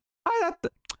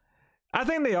 I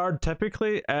think they are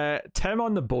typically. Tim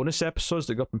on the bonus episodes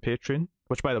that go up on Patreon,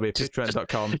 which by the way,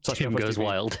 patreon.com. Tim goes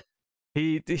wild.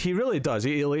 He really does.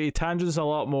 He tangents a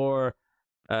lot more.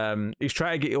 He's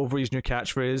trying to get over his new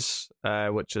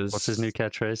catchphrase, which is, what's his new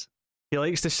catchphrase? He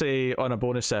likes to say on a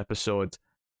bonus episode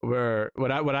where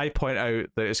when I point out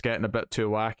that it's getting a bit too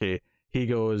wacky, he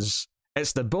goes,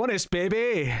 "It's the bonus,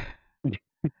 baby."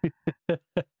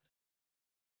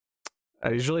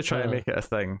 He's really trying to make it a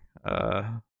thing.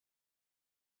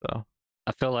 So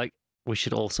I feel like we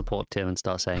should all support Tim and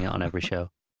start saying it on every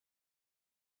show.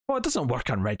 Well, it doesn't work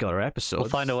on regular episodes. We'll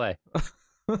find a way.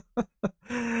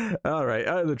 All right,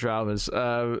 out of the dramas.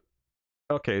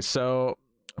 Okay, so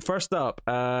first up,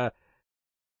 there's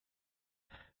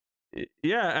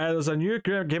a new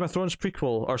Game of Thrones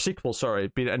prequel or sequel,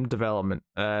 being in development.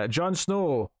 Jon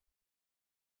Snow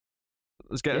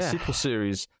is getting a sequel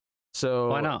series. So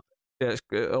why not?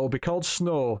 It'll be called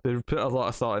Snow. They've put a lot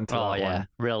of thought into that one.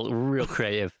 Real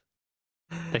creative.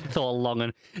 They thought long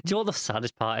and. Do you know what the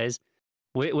saddest part is?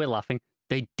 We're laughing.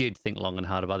 They did think long and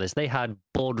hard about this. They had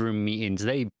boardroom meetings.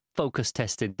 They focus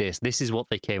tested this. This is what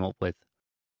they came up with.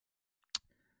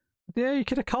 Yeah, you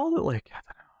could have called it like, I don't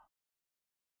know.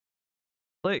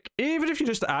 Like, even if you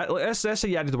just add, like, let's say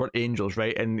you added the word angels,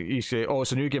 right? And you say, oh,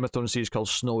 it's a new Game of Thrones series called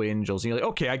Snow Angels. And you're like,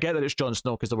 okay, I get that it's Jon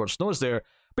Snow because the word Snow is there.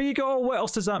 But you go, oh, what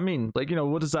else does that mean? Like,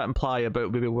 what does that imply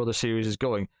about maybe where the series is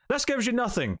going? This gives you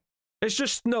nothing. It's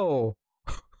just snow.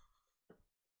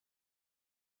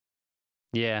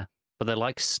 Yeah, but they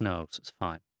like snow, so it's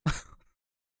fine.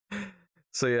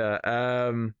 So yeah,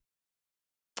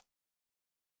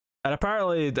 and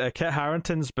apparently Kit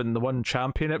Harington's been the one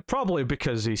championing it, probably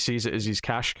because he sees it as his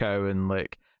cash cow, and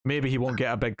like maybe he won't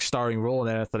get a big starring role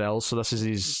in anything else. So this is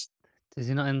his. Is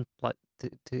he not in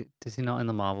Is he not in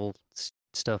the Marvel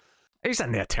stuff? He's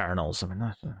in the Eternals. I mean,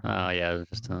 that's... Oh yeah,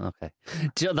 just okay.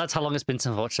 That's how long it's been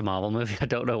since I watched a Marvel movie. I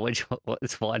don't know what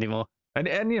it's what anymore. And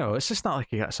it's just not like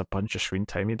he gets a bunch of screen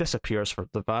time. He disappears for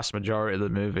the vast majority of the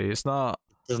movie. It's not.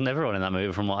 There's everyone in that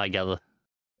movie, from what I gather.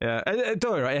 Yeah,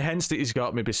 don't worry, right? It hints that he's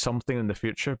got maybe something in the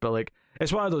future, but like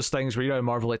it's one of those things where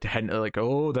Marvel like to hint at like,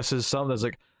 oh, this is something. That's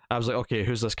like, I was like, okay,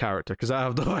 who's this character? Because I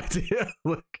have no idea.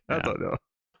 Like, I don't know.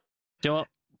 Do you know what?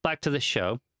 Back to this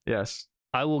show. Yes.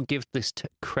 I will give this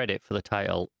credit for the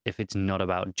title if it's not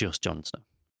about just Jon Snow,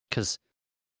 because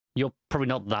you're probably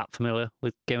not that familiar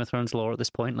with Game of Thrones lore at this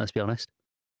point. Let's be honest.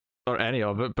 Or any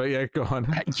of it, but yeah, go on.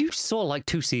 You saw like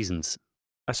 2 seasons.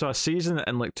 I saw a season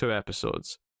and like 2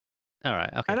 episodes. All right,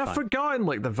 okay. And I've forgotten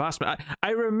like the vast.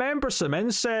 I remember some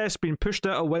incest being pushed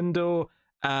out a window.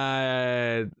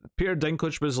 Peter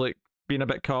Dinklage was like being a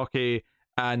bit cocky,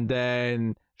 and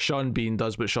then Sean Bean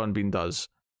does what Sean Bean does.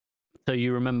 So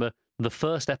you remember the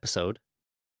first episode,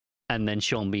 and then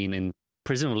Sean Bean in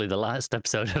presumably the last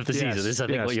episode of the season. This is, I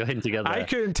think, what you're hinting at there. I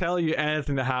couldn't tell you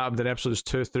anything that happened in episodes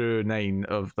 2 through 9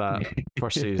 of that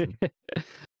first season.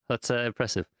 That's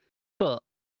impressive. But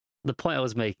the point I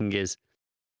was making is,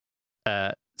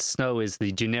 Snow is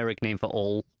the generic name for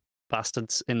all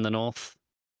bastards in the North.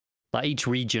 Like each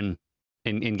region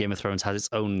in Game of Thrones has its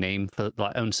own name for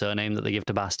like own surname that they give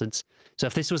to bastards. So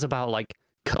if this was about like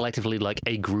collectively like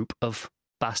a group of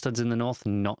bastards in the North,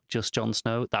 not just Jon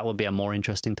Snow, that would be a more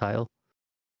interesting title.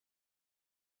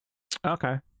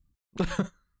 Okay.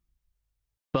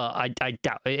 But I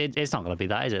doubt it's not going to be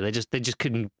that, is it? They just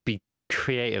couldn't be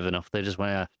creative enough. They just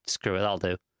went, screw it, that'll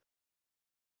do.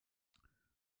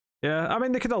 Yeah, I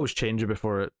mean, they could always change it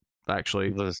before it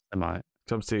actually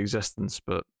comes to existence,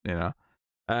 but they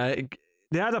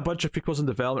had a bunch of prequels in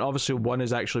development. Obviously, one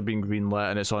is actually being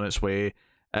greenlit and it's on its way.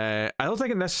 I don't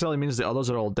think it necessarily means the others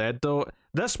are all dead, though.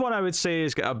 This one, I would say,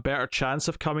 has got a better chance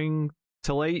of coming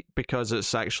to light because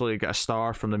it's actually got a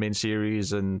star from the main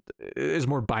series and is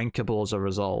more bankable as a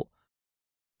result.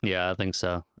 Yeah, I think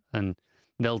so. And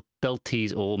they'll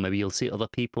tease, maybe you'll see other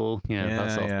people,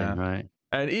 that sort of thing, right?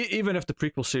 And even if the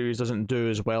prequel series doesn't do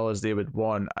as well as they would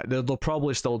want, they'll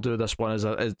probably still do this one as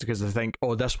because they think,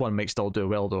 this one might still do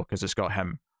well though because it's got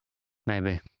him.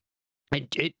 Maybe.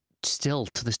 It still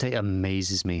to this day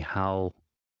amazes me how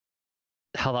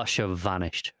that show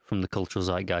vanished from the cultural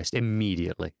zeitgeist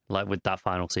immediately, like with that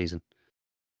final season.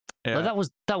 Yeah. Like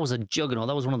that was a juggernaut.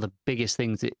 That was one of the biggest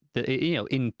things that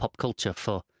in pop culture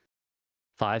for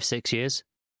 5-6 years.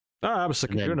 Oh, I was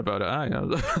sick of hearing about it. I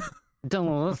know. Don't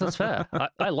know, that's fair.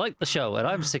 I like the show, and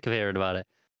I'm sick of hearing about it.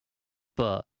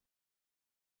 But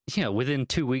within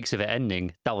 2 weeks of it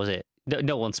ending, that was it.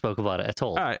 No one spoke about it at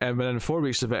all. And within 4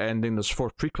 weeks of it ending, there's 4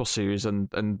 prequel series and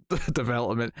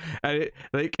development, and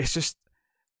this is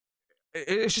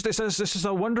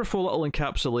a wonderful little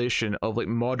encapsulation of like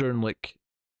modern like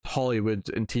Hollywood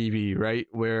and TV, right?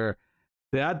 Where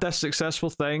they had this successful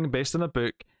thing based on a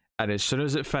book, and as soon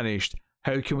as it finished,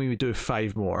 how can we do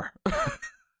 5 more?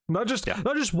 Not just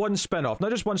one spin-off,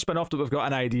 that we've got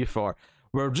an idea for.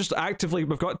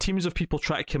 We've got teams of people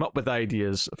trying to come up with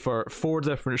ideas for 4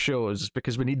 different shows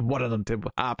because we need one of them to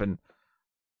happen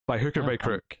by hook or by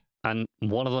crook. And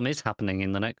one of them is happening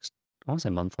in the next, I want to say,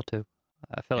 month or 2.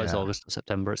 I feel like it's August or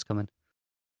September it's coming.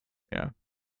 Yeah.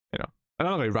 And I'm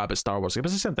not going to rabbit Star Wars, but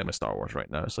it's the same thing with Star Wars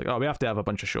right now. It's like, we have to have a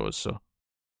bunch of shows, so.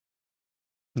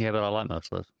 Yeah, but I like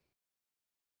most of those.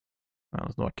 Well,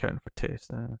 there's no accounting for taste.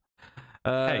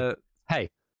 Hey.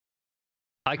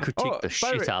 I critique the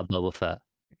shit out of Boba Fett.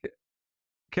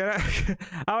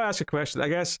 I'll ask a question. I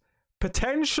guess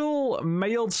potential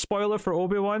mild spoiler for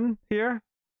Obi-Wan here,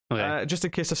 just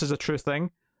in case this is a true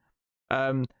thing.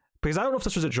 Because I don't know if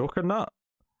this was a joke or not.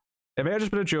 It may have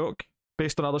just been a joke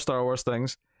based on other Star Wars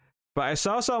things. But I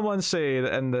saw someone say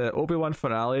that in the Obi-Wan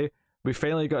finale, we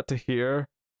finally got to hear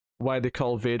why they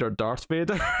call Vader Darth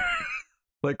Vader.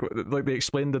 like they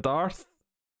explained the Darth.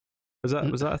 Was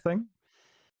that a thing?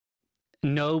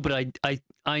 No, but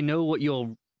I know what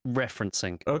you're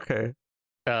referencing. Okay.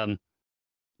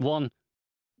 One,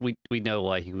 we know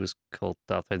why he was called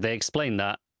Darth Vader. They explained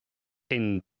that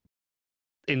in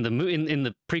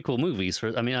the prequel movies.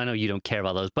 I mean, I know you don't care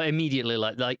about those, but immediately,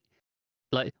 like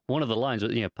one of the lines,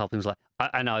 Palpatine's like,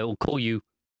 "And I will call you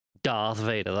Darth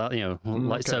Vader." That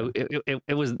okay. So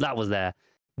it was there.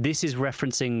 This is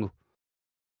referencing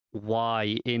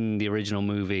why in the original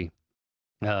movie,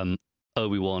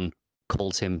 Obi-Wan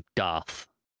calls him Darth,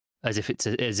 as if it's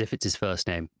his first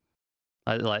name.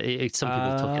 Some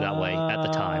people took it that way at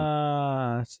the time.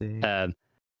 I see.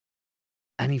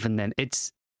 And even then,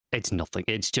 it's nothing.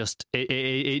 It's just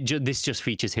this just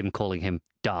features him calling him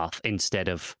Darth instead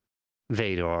of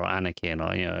Vader or Anakin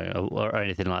or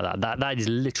anything like that. That is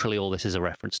literally all this is a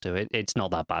reference to. It's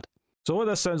not that bad. So what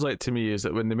this sounds like to me is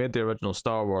that when they made the original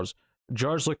Star Wars,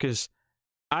 George Lucas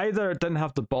either didn't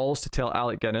have the balls to tell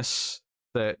Alec Guinness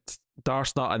that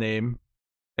Darth's not a name,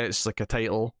 it's like a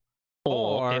title,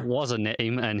 or it was a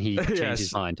name and he changed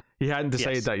his mind. He hadn't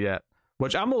decided that yet,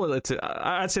 which I'm more likely to.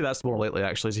 I'd say that's more likely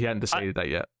actually, is he hadn't decided that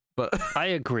yet. But I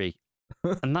agree,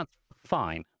 and that's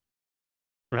fine,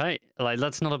 right? Like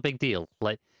that's not a big deal.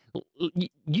 Like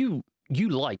you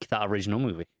like that original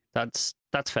movie. That's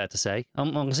fair to say.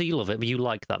 I'm gonna say you love it, but you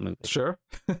like that movie. Sure.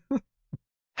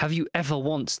 Have you ever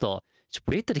once thought it's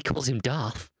weird that he calls him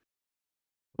Darth?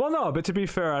 Well, no, but to be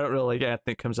fair, I don't really like anything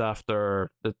that comes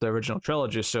after the original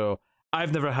trilogy, so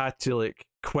I've never had to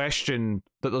question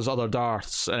that there's other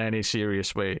Darths in any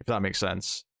serious way, if that makes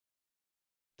sense.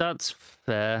 That's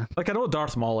fair. I know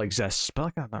Darth Maul exists,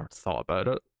 but I've never thought about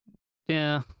it.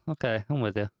 Yeah, okay, I'm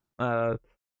with you. I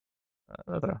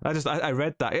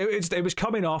read that. It was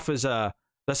coming off as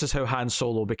this is how Han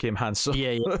Solo became Han Solo.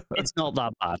 Yeah. It's not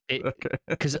that bad.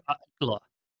 Because, look,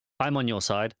 I'm on your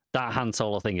side. That Han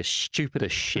Solo thing is stupid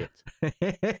as shit.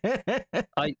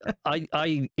 I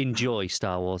enjoy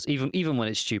Star Wars, even when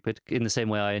it's stupid, in the same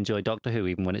way I enjoy Doctor Who,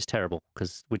 even when it's terrible,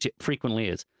 which it frequently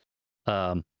is.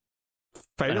 Finally,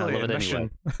 I love it anyway.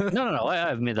 No,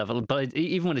 I admit that, but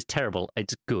even when it's terrible,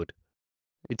 it's good.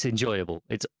 It's enjoyable.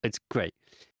 It's great.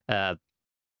 I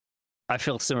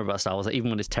feel similar about Star Wars. Even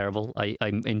when it's terrible, I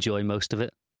enjoy most of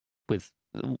it, with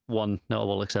one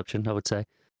notable exception, I would say.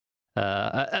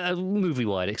 A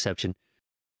movie-wide exception.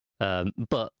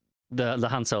 But the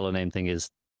Han Solo name thing is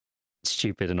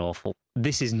stupid and awful.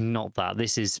 This is not that.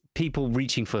 This is people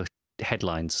reaching for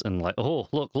headlines and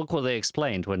look what they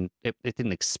explained, when it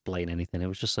didn't explain anything. It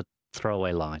was just a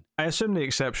throwaway line. I assume the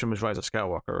exception was Rise of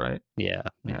Skywalker, right? Yeah.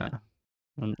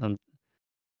 And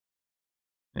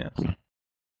yeah.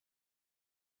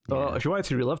 Well, if you wanted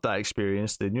to relive that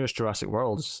experience, the newest Jurassic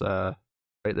World's right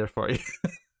there for you.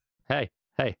 Hey.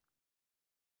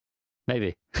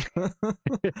 Maybe.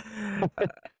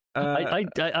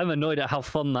 I'm annoyed at how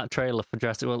fun that trailer for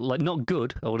Jurassic World, not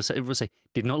good. I would say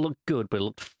did not look good, but it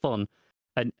looked fun,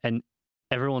 and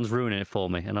everyone's ruining it for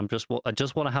me. And I just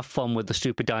want to have fun with the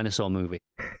stupid dinosaur movie.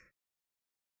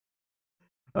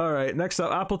 All right, next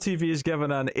up, Apple TV has given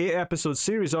an 8-episode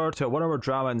series order to a 1-hour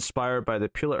drama inspired by the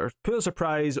Pulitzer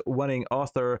Prize-winning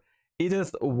author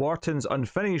Edith Wharton's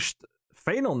unfinished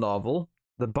final novel,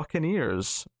 The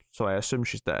Buccaneers. so I assume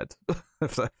she's dead.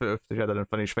 if they had an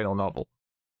unfinished final novel.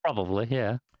 Probably,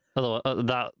 yeah. Although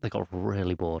that they got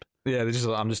really bored. Yeah,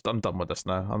 I'm done with this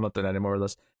now. I'm not doing any more of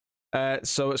this.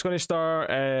 So it's going to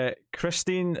star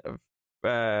Christine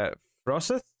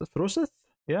Froseth,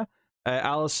 yeah.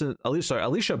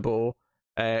 Alicia Bow,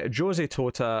 Josie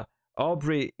Tota,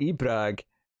 Aubrey Ebrag,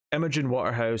 Imogen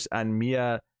Waterhouse, and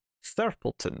Mia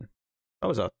Thurpleton. That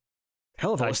was a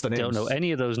hell of a list of names. I don't know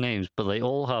any of those names, but they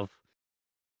all have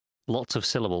lots of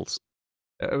syllables.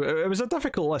 It was a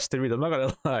difficult list to read, I'm not going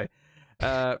to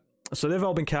lie. So they've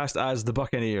all been cast as the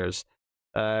Buccaneers.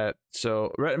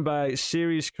 So written by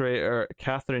series creator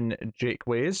Catherine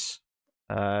Jakeways,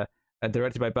 and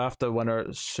directed by BAFTA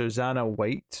winner Susanna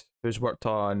White, who's worked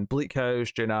on Bleak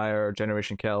House, Jane Eyre,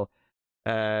 Generation Kill.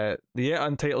 The yet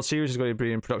untitled series is going to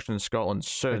be in production in Scotland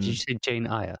soon. Did you say Jane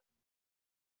Eyre?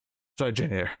 Sorry,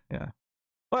 Jane Eyre. Yeah.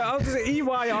 Well, I'll just say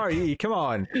EYRE. Come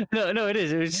on. No, it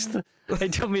is. It was just.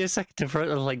 It took me a second to. I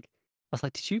was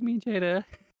like, did you mean Jane Eyre?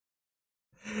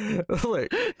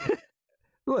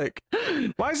 Look.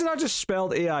 Why is it not just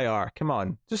spelled AIR? Come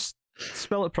on, just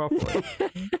spell it properly.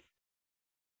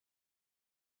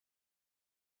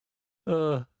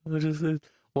 Just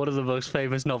one of the most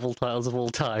famous novel titles of all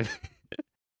time.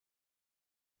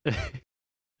 I've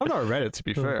never read it, to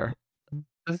be fair.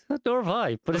 Nor have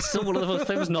I, but it's still one of the most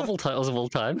famous novel titles of all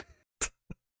time.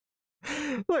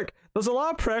 Look, there's a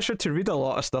lot of pressure to read a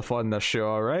lot of stuff on this show,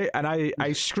 alright? And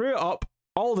I screw it up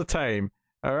all the time,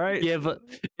 alright? Yeah, but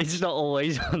it's not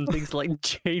always on things like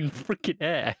Jane freaking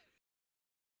Eyre.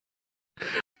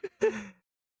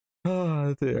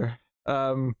 Oh dear.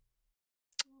 Fight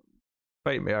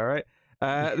me, alright?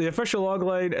 The official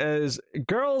logline is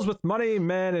girls with money,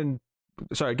 men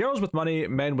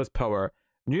with power.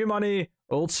 New money,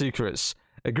 old secrets.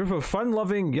 A group of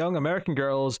fun-loving young American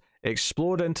girls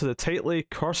explode into the tightly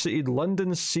corseted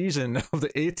London season of the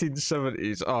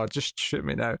 1870s. Oh, just shoot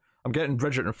me now. I'm getting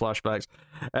Bridgerton flashbacks.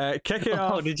 Kicking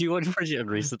off. Oh, did you watch Bridgerton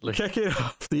recently? Kicking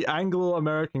off the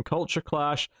Anglo-American culture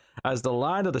clash as the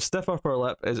land of the stiff upper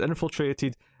lip is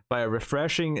infiltrated by a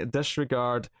refreshing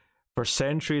disregard for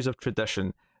centuries of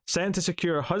tradition. Sent to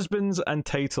secure husbands and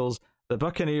titles, the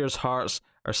Buccaneers' hearts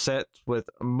are set with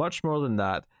much more than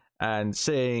that, and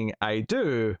saying "I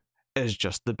do" is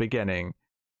just the beginning.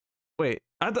 Wait,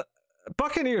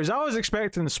 Buccaneers? I was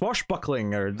expecting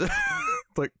swashbuckling or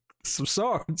like some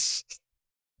swords.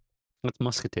 That's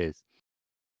musketeers.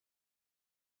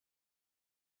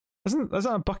 Isn't that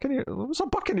a buccaneer? What's a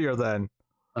buccaneer then?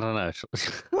 I don't know.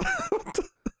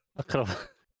 I kind of.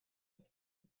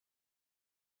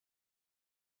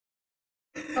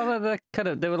 Oh,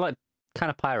 they were like kind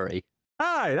of piratey.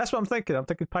 Aye, that's what I'm thinking. I'm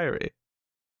thinking piratey.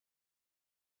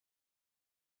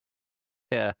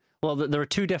 Yeah. Well, there are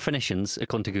two definitions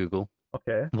according to Google.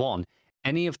 Okay. One,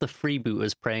 any of the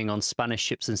freebooters preying on Spanish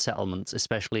ships and settlements,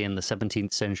 especially in the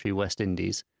 17th century West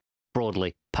Indies.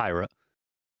 Broadly, pirate.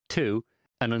 Two,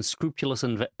 an unscrupulous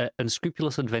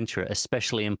adventurer,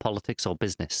 especially in politics or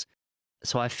business.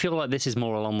 So I feel like this is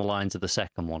more along the lines of the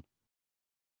second one.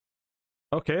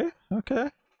 Okay.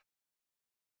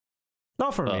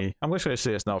 Not for me. I'm just going to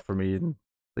say it's not for me. And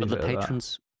but the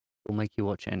patrons will make you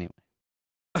watch it anyway.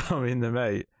 I mean, they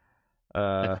might.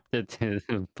 By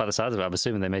the size of it, I'm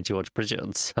assuming they made you watch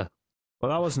Bridgerton. So.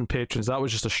 Well, that wasn't patrons. That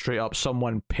was just a straight up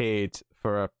someone paid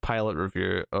for a pilot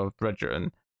review of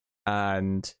Bridgerton,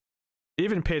 and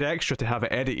even paid extra to have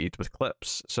it edited with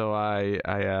clips. So I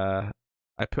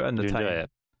put in the time. Enjoy it?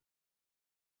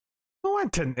 No, I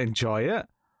didn't enjoy it.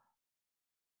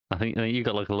 I think you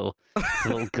got like a little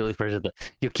guilty pleasure that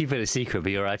you're keeping it a secret,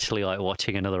 but you're actually like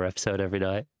watching another episode every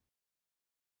night.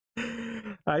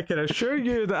 I can assure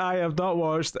you that I have not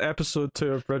watched episode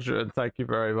 2 of Bridgerton. Thank you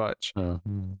very much.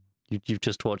 You've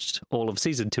just watched all of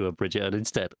season 2 of Bridgerton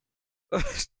instead.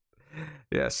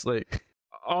 Yes, like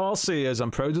all I'll say is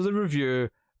I'm proud of the review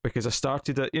because I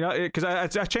started it, because I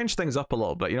changed things up a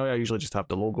little bit. I usually just have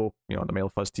the logo, the Male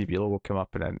Fuzz TV logo come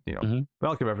up and then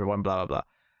welcome everyone, blah blah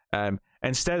blah.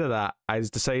 Instead of that, I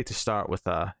decided to start with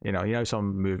a,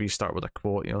 some movies start with a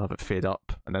quote, have it fade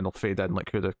up and then they'll fade in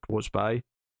like who the quote's by.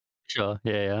 Sure,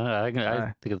 yeah.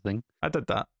 I think of the thing. I did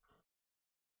that.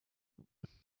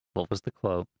 What was the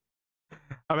quote?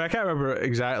 I mean, I can't remember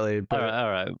exactly, but all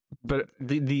right. But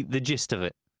the gist of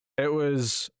it. It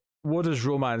was, what does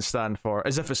romance stand for?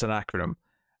 As if it's an acronym.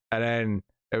 And then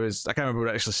it was, I can't remember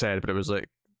what it actually said, but it was like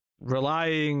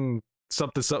relying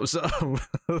something.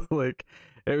 Like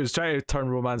it was trying to turn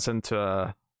romance into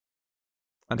an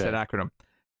acronym.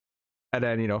 And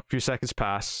then, a few seconds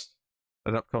pass,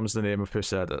 and up comes the name of who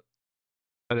said it.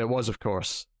 And it was, of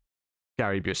course,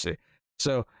 Gary Busey.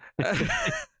 So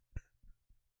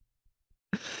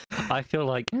I feel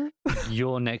like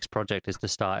your next project is to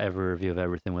start every review of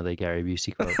everything with a Gary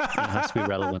Busey quote. It has to be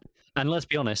relevant. And let's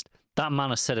be honest, that man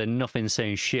has said enough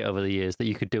insane shit over the years that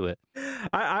you could do it.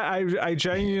 I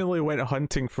genuinely went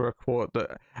hunting for a quote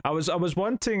that I was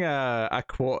wanting a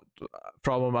quote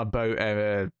from him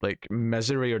about like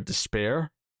misery or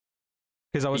despair,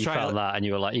 because I was You trying found that and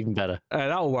you were like, even better.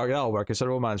 that'll work. It's a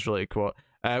romance related quote,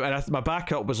 and my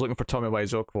backup was looking for Tommy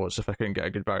Wiseau quotes if I couldn't get a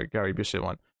good Gary Busey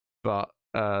one, but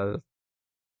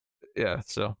yeah,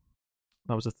 so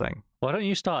that was the thing. Why don't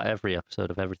you start every episode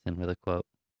of everything with a quote?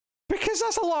 Because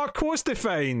that's a lot of quotes to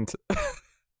find.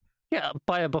 Yeah,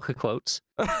 buy a book of quotes.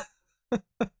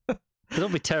 It'll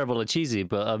be terrible and cheesy,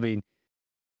 but I mean,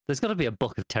 there's got to be a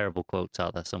book of terrible quotes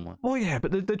out there somewhere. Well, yeah,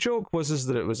 but the joke was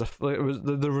that it was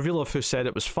the reveal of who said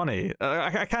it was funny.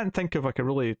 I can't think of like a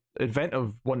really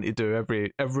inventive one to do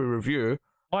every review.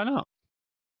 Why not?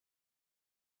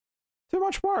 Too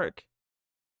much work.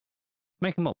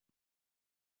 Make them up.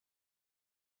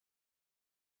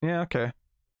 Yeah, okay.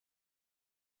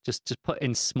 Just put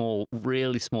in small,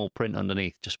 really small print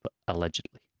underneath. Just put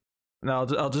allegedly. No,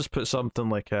 I'll just put something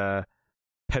like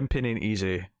 "Pimping ain't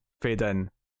easy." Fade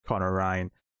in, Connor Ryan.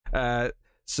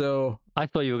 So I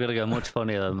thought you were gonna go much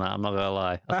funnier than that. I'm not gonna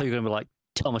lie. I thought you were gonna be like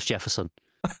Thomas Jefferson.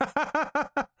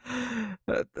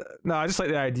 No, I just like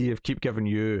the idea of keep giving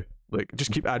you, like,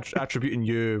 just keep attributing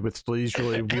you with these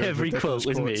really weird. Every quote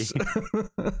was me.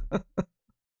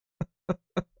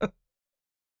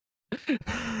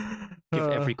 Give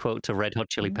every quote to Red Hot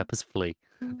Chili Peppers Flea.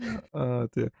 Oh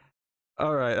dear.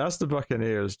 All right, that's the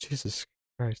Buccaneers. Jesus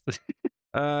Christ.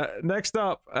 Next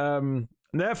up,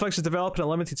 Netflix is developing a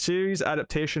limited series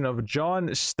adaptation of John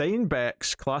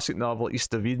Steinbeck's classic novel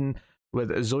East of Eden,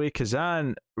 with Zoe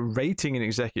Kazan writing and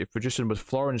executive producing, with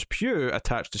Florence Pugh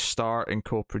attached to star and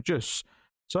co-produce.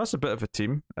 So that's a bit of a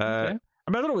team. Okay. I mean,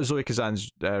 I don't know what Zoe Kazan's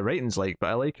writing's like, but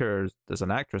I like her as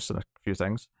an actress in a few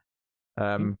things.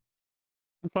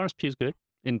 Florence Pugh's good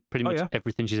in pretty much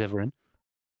everything she's ever in.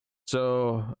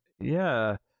 So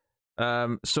yeah.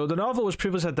 So the novel was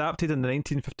previously adapted in the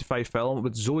 1955 film,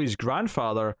 with Zoe's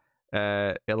grandfather,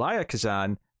 Elia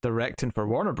Kazan, directing for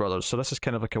Warner Brothers. So this is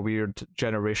kind of like a weird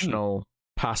generational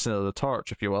passing of the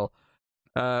torch, if you will.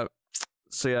 So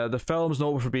yeah, the film's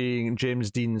notable for being James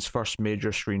Dean's first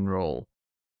major screen role.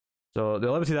 So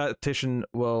the limited adaptation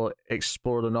will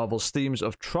explore the novel's themes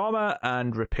of trauma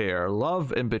and repair,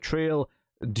 love and betrayal,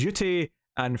 duty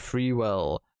and free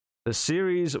will. The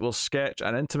series will sketch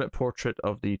an intimate portrait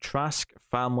of the Trask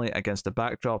family against the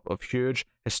backdrop of huge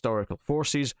historical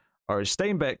forces, or as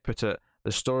Steinbeck put it,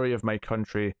 the story of my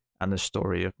country and the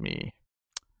story of me.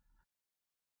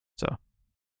 So,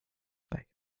 like,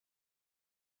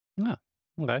 yeah,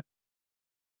 okay,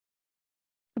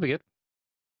 that'll be good.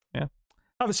 Yeah,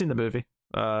 I haven't seen the movie.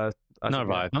 Not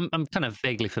right. I'm kind of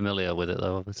vaguely familiar with it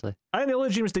though. Obviously, I think the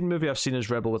only James Dean movie I've seen is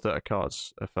Rebel Without a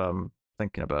Cause. If I'm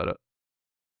thinking about it.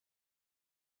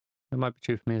 It might be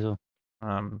true for me as well.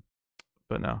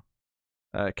 But no.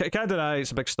 Can't deny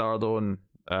it's a big star though, and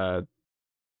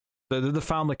the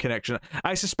family connection.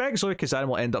 I suspect Zoe Kazan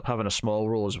will end up having a small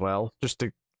role as well, just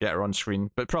to get her on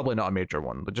screen, but probably not a major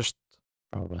one. But just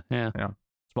probably, yeah,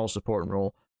 small supporting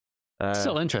role.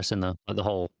 Still interesting though, like the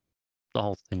whole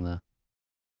thing there.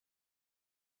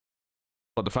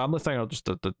 But the family thing, or just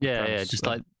the just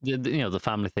like the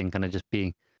family thing, kind of just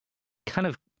being kind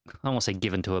of. I won't say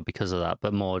given to her because of that,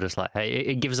 but more just like, hey,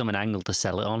 it gives them an angle to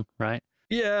sell it on, right?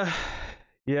 Yeah.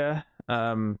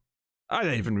 I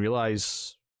didn't even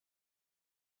realize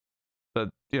that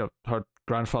her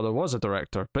grandfather was a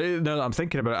director. But now that I'm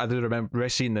thinking about it, I do remember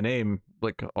seeing the name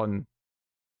like on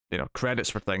credits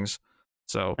for things.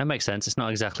 So that makes sense. It's not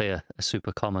exactly a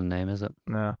super common name, is it?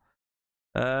 No.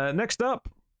 Next up,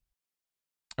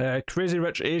 Crazy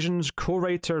Rich Asians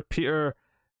co-writer Peter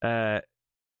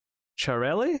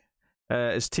Chiarelli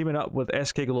is teaming up with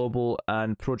SK Global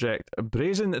and Project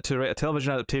Brazen to write a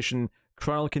television adaptation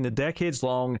chronicling the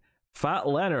decades-long Fat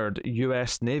Leonard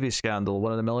U.S. Navy scandal,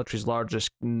 one of the military's largest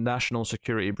national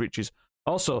security breaches.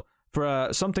 Also, for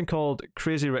something called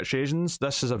Crazy Rich Asians,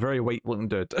 this is a very white-looking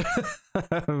dude.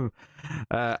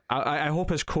 I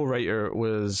hope his co-writer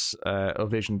was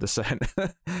of Asian descent.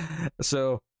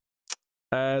 So,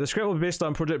 the script will be based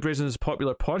on Project Brazen's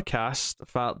popular podcast,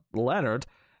 Fat Leonard,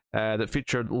 that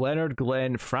featured Leonard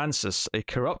Glenn Francis, a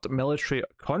corrupt military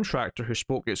contractor who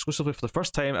spoke exclusively for the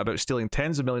first time about stealing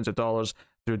tens of millions of dollars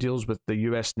through deals with the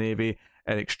US Navy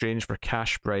in exchange for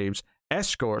cash bribes,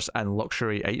 escorts, and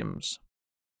luxury items.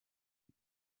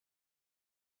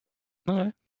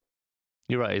 Okay.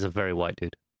 You're right, he's a very white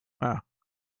dude. Ah.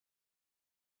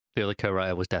 The other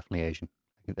co-writer was definitely Asian.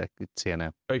 I could see it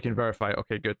now. Oh, you can verify.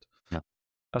 Okay, good. Yeah.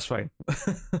 That's fine.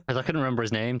 'Cause I couldn't remember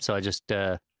his name, so I just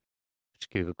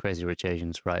Googled Crazy Rich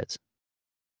Asians riots.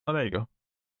 Oh, there you go.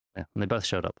 Yeah, and they both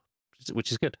showed up,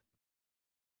 which is good.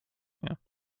 Yeah.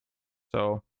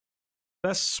 So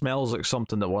this smells like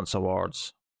something that wants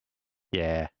awards.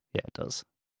 Yeah, it does.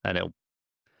 And it'll,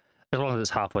 as long as it's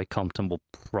halfway competent, will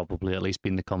probably at least be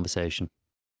in the conversation.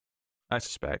 I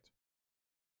suspect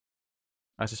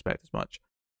as much.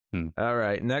 Hmm. All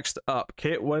right, next up,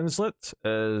 Kate Winslet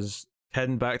is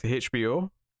heading back to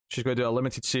HBO. She's going to do a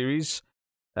limited series.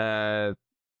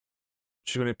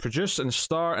 She's going to produce and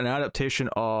star an adaptation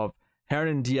of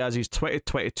Hernan Diaz's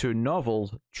 2022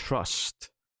 novel, Trust.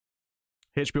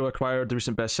 HBO acquired the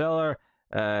recent bestseller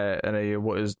in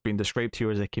what is being described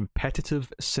here as a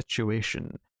competitive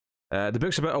situation. The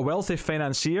book's about a wealthy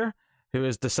financier who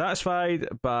is dissatisfied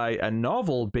by a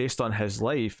novel based on his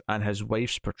life and his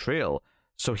wife's portrayal.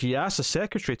 So he asks a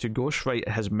secretary to ghostwrite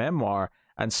his memoir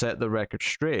and set the record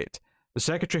straight. The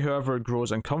secretary, however,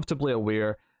 grows uncomfortably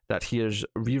aware that he is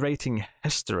rewriting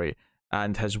history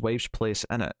and his wife's place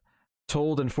in it.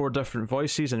 Told in 4 different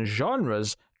voices and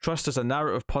genres, Trust is a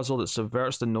narrative puzzle that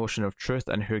subverts the notion of truth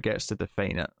and who gets to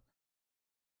define it.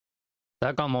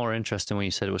 That got more interesting when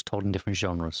you said it was told in different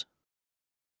genres.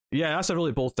 Yeah, that's a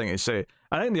really bold thing to say.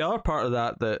 I think the other part of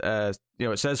that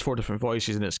it says 4 different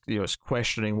voices and it's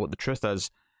questioning what the truth is.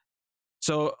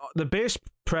 So the base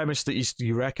premise that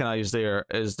you recognize there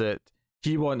is that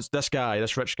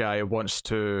this rich guy wants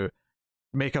to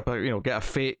make up get a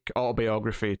fake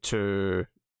autobiography to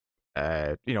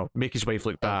make his wife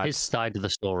look bad. His side of the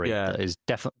story is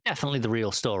definitely the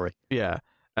real story. Yeah,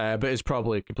 but it's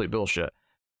probably complete bullshit.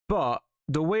 But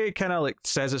the way it kind of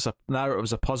says it's a narrative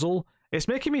as a puzzle, it's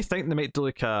making me think they might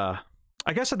do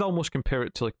I guess I'd almost compare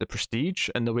it to The Prestige,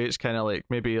 and the way it's kind of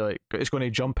maybe it's going to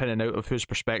jump in and out of whose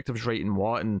perspective's writing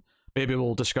what, and maybe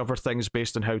we'll discover things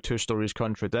based on how 2 stories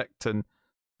contradict and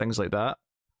things like that.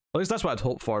 At least that's what I'd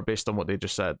hope for based on what they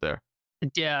just said there.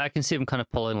 Yeah, I can see them kind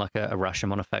of pulling like a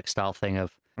Rashomon effect style thing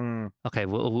of, okay,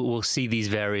 we'll see these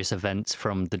various events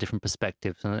from the different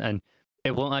perspectives, and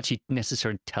it won't actually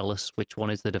necessarily tell us which one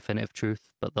is the definitive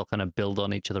truth, but they'll kind of build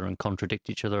on each other and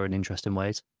contradict each other in interesting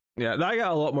ways. Yeah, that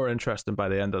got a lot more interesting by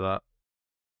the end of that.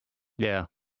 Yeah.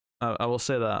 I will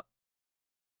say that.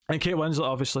 And Kate Winslet,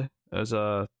 obviously, is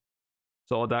a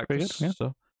solid actress. Good, yeah.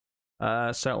 So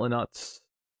certainly not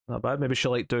bad. Maybe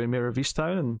she'll like doing Mayor of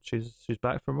Easttown, and she's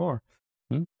back for more.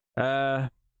 All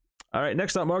right,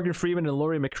 next up, Morgan Freeman and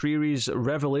Laurie McCreary's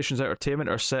Revelations Entertainment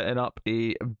are setting up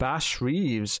a Bass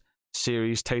Reeves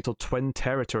series titled Twin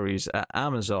Territories at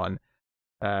Amazon.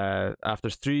 After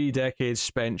 3 decades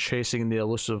spent chasing the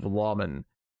elusive lawman.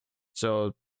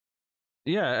 So,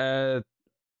 the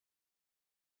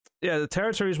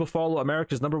territories will follow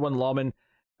America's #1 lawman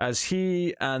as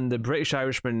he and the British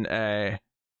Irishman,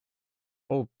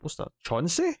 what's that?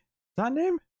 Chauncey? Is that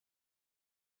name?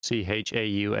 Chauncey.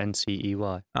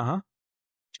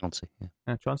 Chauncey,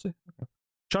 yeah. Chauncey? Okay.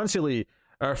 Chauncey Lee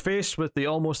are faced with the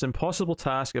almost impossible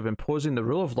task of imposing the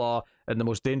rule of law in the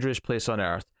most dangerous place on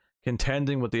earth,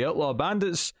 contending with the outlaw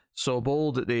bandits so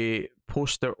bold that they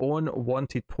post their own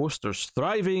wanted posters,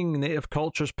 thriving native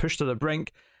cultures pushed to the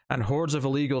brink, and hordes of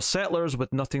illegal settlers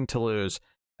with nothing to lose,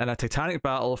 in a titanic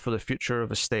battle for the future of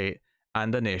a state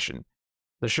and a nation.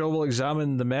 The show will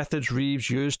examine the methods Reeves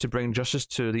used to bring justice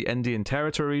to the Indian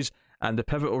territories and the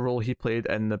pivotal role he played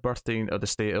in the birthing of the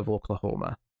state of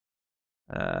Oklahoma.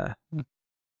 I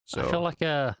feel like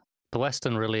the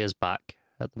Western really is back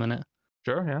at the minute.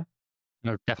 Sure, yeah.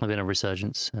 There's definitely been a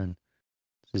resurgence, and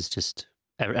it's just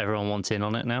everyone wants in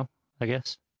on it now, I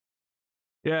guess.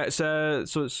 Yeah, it's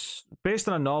based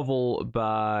on a novel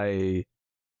by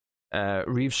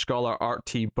Reeves scholar Art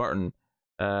T. Burton.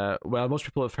 Well, most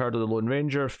people have heard of the Lone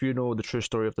Ranger. Few know the true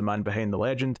story of the man behind the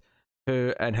legend,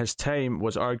 who in his time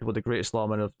was arguably the greatest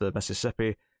lawman of the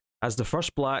Mississippi. As the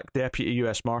first black deputy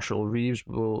U.S. Marshal, Reeves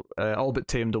will all but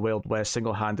tame the Wild West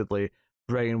single-handedly,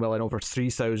 bringing well in over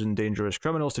 3,000 dangerous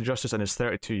criminals to justice in his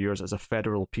 32 years as a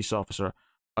federal peace officer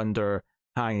under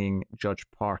hanging Judge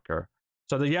Parker.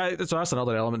 So that's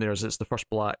another element there, is it's the first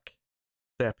black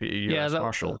deputy U.S.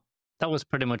 Marshal. That was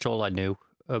pretty much all I knew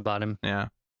about him. Yeah.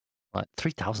 Like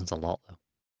 3,000's a lot, though.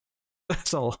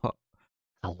 That's a lot.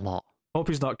 A lot. Hope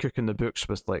he's not cooking the books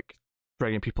with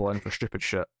bringing people in for stupid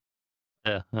shit.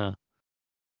 Yeah.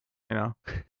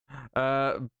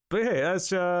 But hey,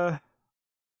 that's Amazon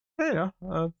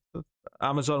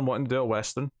wanting to do a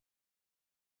Western.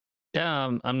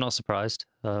 Yeah, I'm not surprised.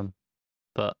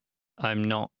 But I'm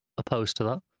not opposed to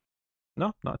that.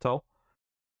 No, not at all.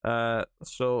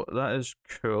 So that is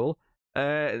cool.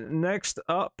 Next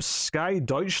up, Sky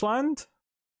Deutschland.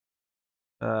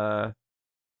 How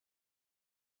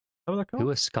was that called? Who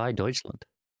is Sky Deutschland?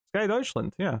 Sky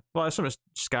Deutschland, yeah. Well, I assume it's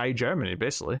Sky Germany,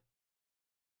 basically.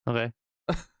 Okay.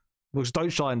 Because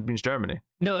Deutschland means Germany.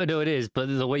 No, it is. But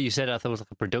the way you said it, I thought it was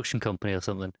like a production company or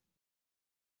something.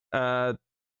 Well,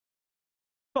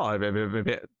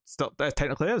 maybe it still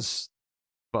technically is,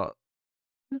 but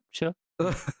Sure.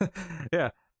 yeah.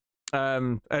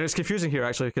 And it's confusing here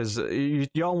actually because you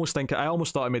almost think I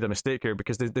almost thought I made a mistake here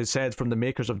because they said from the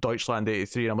makers of Deutschland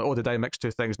 83, and I'm like, oh, did I mix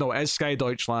two things? No, it is Sky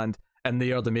Deutschland, and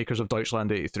they are the makers of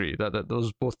Deutschland 83. That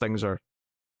those both things are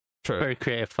true. Very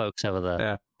creative folks over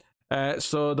there. Yeah.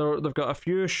 So they've got a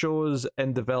few shows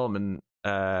in development.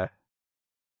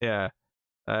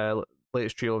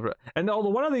 Latest trio of it. And although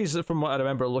one of these, from what I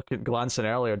remember glancing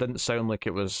earlier, didn't sound like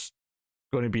it was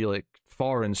going to be like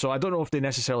foreign. So I don't know if they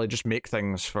necessarily just make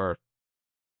things for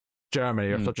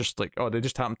Germany, or if they're just like, oh, they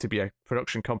just happen to be a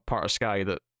production part of Sky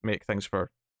that make things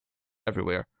for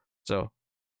everywhere. So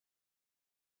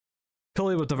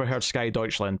clearly we've never heard Sky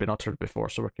Deutschland been uttered before,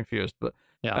 so we're confused. But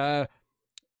yeah.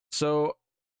 So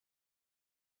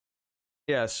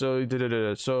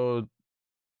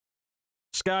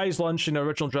Sky's launching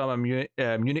original drama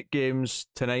Munich Games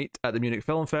tonight at the Munich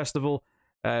Film Festival.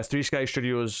 3 Sky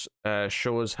Studios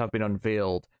shows have been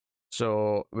unveiled.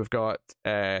 So we've got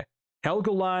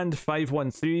Helgoland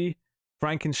 513,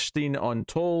 Frankenstein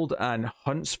Untold, and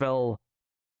Huntsville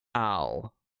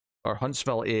AL. Or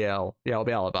Huntsville AL. Yeah, it'll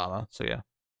be Alabama. So yeah.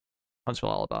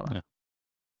 Huntsville, Alabama.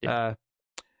 Yeah.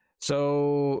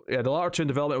 The latter two in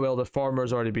development, while the former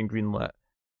has already been greenlit.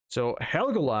 So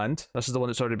Helgoland, this is the one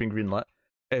that's already been greenlit,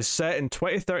 is set in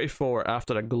 2034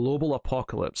 after a global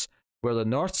apocalypse, where the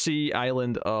North Sea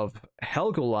island of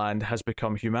Helgoland has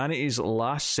become humanity's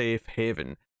last safe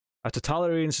haven. A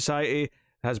totalitarian society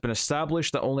has been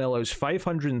established that only allows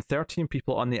 513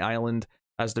 people on the island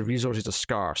as the resources are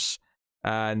scarce.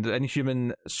 And the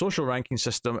inhuman social ranking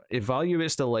system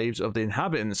evaluates the lives of the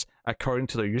inhabitants according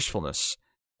to their usefulness.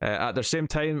 At the same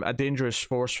time, a dangerous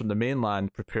force from the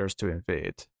mainland prepares to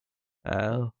invade.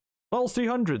 Well,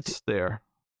 300 there.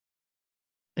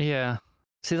 Yeah.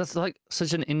 See, that's like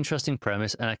such an interesting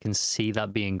premise, and I can see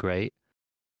that being great,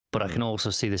 but I can also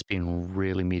see this being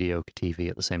really mediocre TV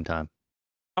at the same time.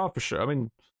 Oh, for sure. I mean,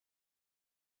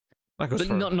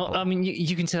 I mean,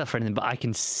 you can say that for anything, but I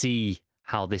can see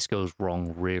how this goes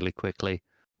wrong really quickly,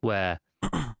 where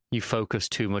you focus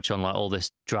too much on like all this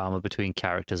drama between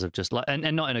characters of just like,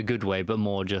 and not in a good way, but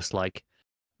more just like,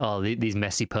 oh, these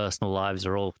messy personal lives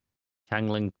are all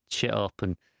tangling shit up,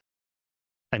 and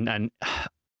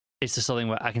it's just something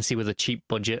where I can see with a cheap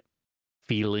budget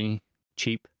feeling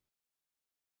cheap,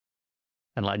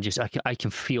 and like just I can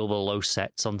feel the low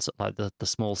sets on like the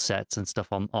small sets and stuff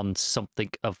on something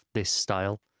of this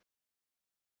style.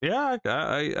 Yeah,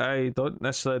 I don't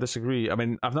necessarily disagree. I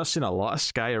mean, I've not seen a lot of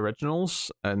Sky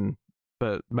originals,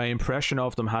 but my impression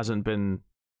of them hasn't been.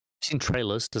 Seen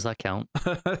trailers? Does that count?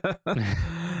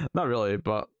 Not really,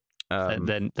 but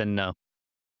then no.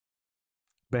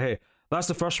 But hey, that's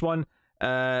the first one.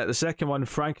 The second one,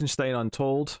 Frankenstein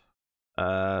Untold.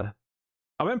 I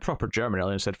went proper German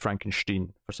earlier and said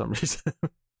Frankenstein for some reason.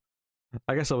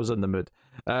 I guess I was in the mood.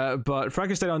 But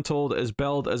Frankenstein Untold is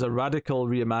billed as a radical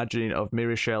reimagining of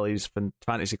Mary Shelley's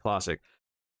fantasy classic.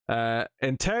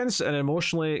 Intense and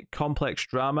emotionally complex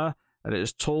drama, and it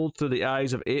is told through the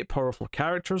eyes of 8 powerful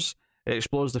characters. It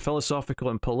explores the philosophical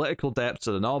and political depths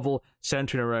of the novel,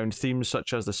 centering around themes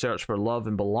such as the search for love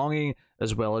and belonging,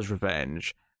 as well as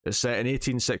revenge. It's set in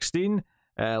 1816.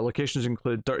 Locations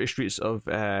include dirty streets of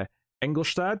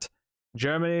Ingolstadt,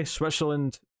 Germany,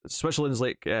 Switzerland's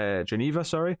Lake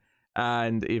Geneva,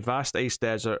 and a vast ice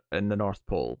desert in the North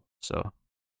Pole. So,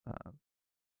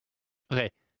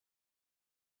 okay,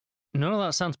 none of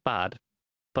that sounds bad,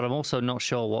 but I'm also not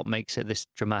sure what makes it this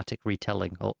dramatic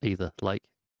retelling either. Like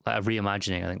a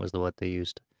reimagining, I think was the word they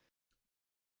used.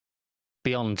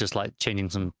 Beyond just like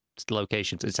changing some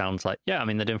locations, it sounds like, yeah, I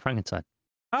mean, they're doing Frankenstein.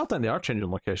 I don't think they are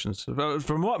changing locations.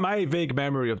 From what my vague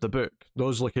memory of the book,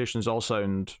 those locations all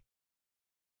sound.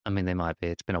 I mean, they might be.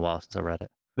 It's been a while since I read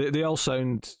it. They all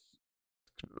sound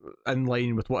in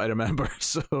line with what I remember.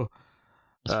 So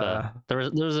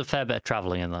there's a fair bit of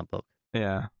traveling in that book.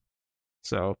 Yeah.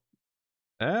 So,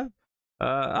 yeah.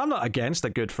 I'm not against a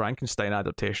good Frankenstein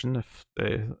adaptation if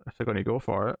they're going to go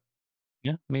for it.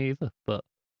 Yeah, me either. But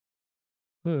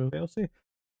we'll see.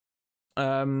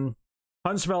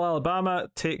 Huntsville, Alabama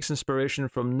takes inspiration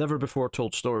from never before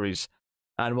told stories,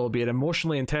 and will be an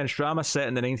emotionally intense drama set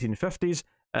in the 1950s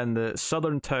in the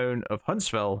southern town of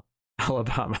Huntsville,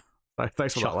 Alabama.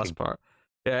 Thanks for that last part.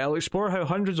 It'll explore how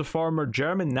hundreds of former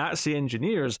German Nazi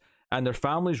engineers and their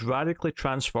families radically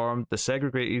transformed the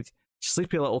segregated,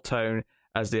 sleepy little town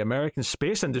as the American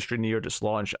space industry neared its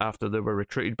launch after they were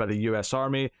recruited by the US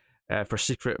Army for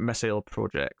secret missile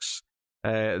projects.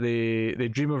 They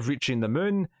dream of reaching the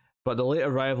moon, but the late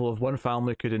arrival of one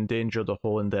family could endanger the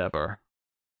whole endeavor.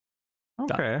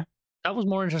 Okay. That was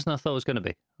more interesting than I thought it was going to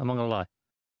be. I'm not going to lie.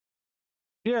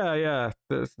 Yeah.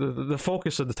 The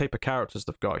focus of the type of characters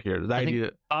they've got here. The idea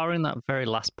that... barring that very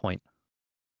last point.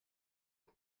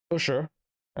 Oh, sure.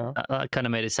 Yeah. That kind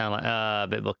of made it sound like a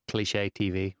bit of a cliche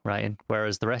TV writing,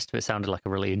 whereas the rest of it sounded like a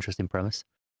really interesting premise.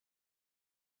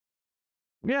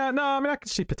 Yeah, no, I mean, I can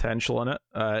see potential in it,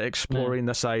 exploring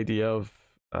this idea of...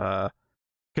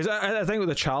 Because I think what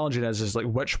the challenging is like,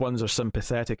 which ones are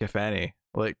sympathetic, if any?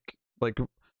 Like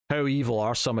how evil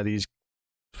are some of these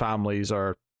families,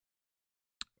 or...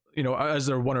 You know, is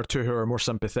there one or two who are more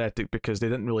sympathetic because they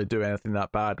didn't really do anything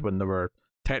that bad when they were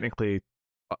technically,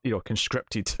 you know,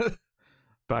 conscripted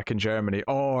back in Germany,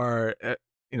 or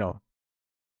you know,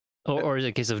 or is it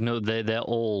a case of no, they're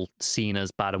all seen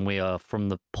as bad and we are from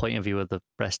the point of view of the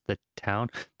rest of the town?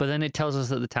 But then it tells us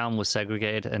that the town was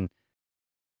segregated, and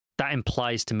that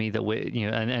implies to me that we,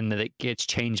 you know, and that it gets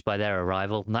changed by their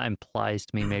arrival. And that implies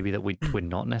to me maybe that we're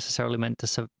not necessarily meant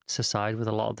to side with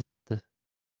a lot of the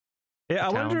yeah.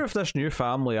 I town. wonder if this new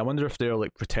family, I wonder if they're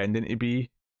like pretending to be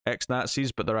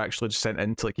ex-Nazis, but they're actually just sent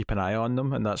in to like keep an eye on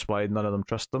them, and that's why none of them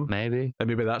trust them. Maybe. And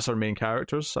maybe that's our main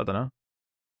characters. I don't know.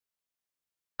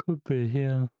 Could be,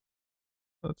 yeah.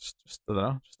 That's just, I don't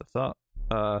know, just a thought.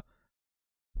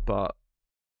 But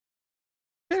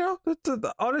you know,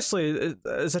 honestly,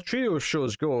 as a trio of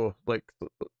shows go, like,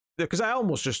 because I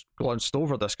almost just glanced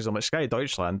over this because I'm like, Sky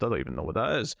Deutschland, I don't even know what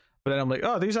that is. But then I'm like,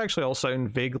 oh, these actually all sound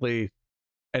vaguely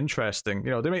interesting.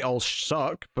 You know, they might all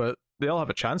suck, but they all have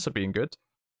a chance of being good.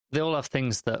 They all have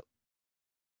things that,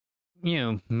 you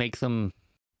know, make them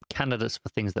candidates for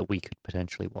things that we could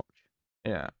potentially watch.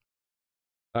 Yeah.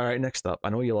 All right, next up. I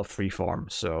know you love Freeform,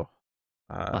 so...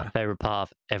 my favourite part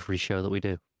of every show that we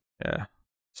do. Yeah.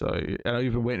 So, I know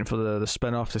you've been waiting for the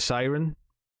spin-off to Siren.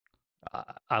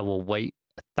 I will wait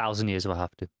 1,000 years if I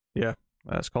have to. Yeah.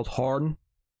 It's called Horn.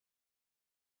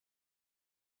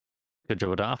 Good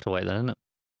job, I don't have to wait then, isn't it?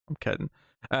 I'm kidding.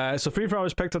 So Freeform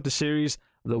has picked up the series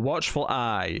The Watchful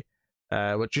Eye,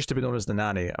 which used to be known as The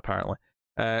Nanny, apparently.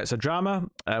 It's a drama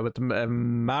with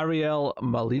Marielle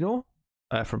Malino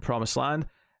from Promised Land.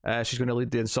 She's going to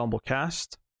lead the ensemble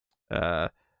cast.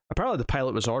 Apparently the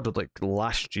pilot was ordered like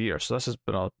last year, so this has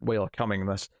been a while coming.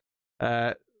 But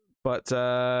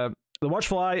The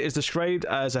Watchful Eye is described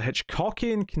as a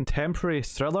Hitchcockian contemporary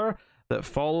thriller that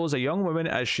follows a young woman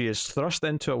as she is thrust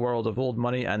into a world of old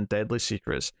money and deadly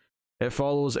secrets. It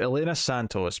follows Elena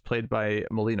Santos, played by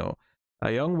Molino,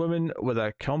 a young woman with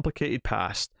a complicated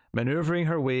past, maneuvering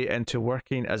her way into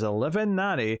working as a live-in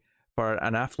nanny for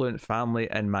an affluent family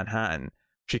in Manhattan.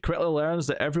 She quickly learns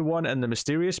that everyone in the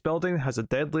mysterious building has a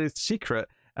deadly secret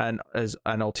and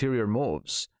ulterior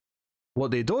motives.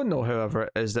 What they don't know, however,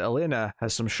 is that Elena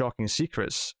has some shocking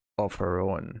secrets of her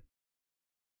own.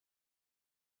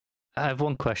 I have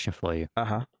one question for you.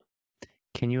 Uh-huh.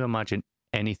 Can you imagine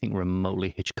anything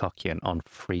remotely Hitchcockian on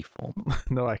Freeform?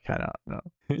 No, I cannot, no.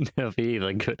 That'd be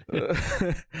even good.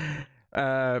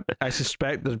 I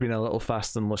suspect there's been a little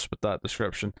fast and loose with that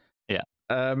description. Yeah.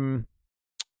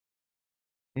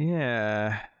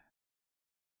 Yeah.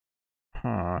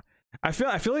 Huh. I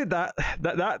feel like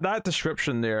that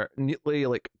description there neatly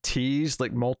like teased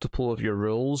like multiple of your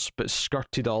rules, but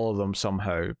skirted all of them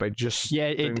somehow by just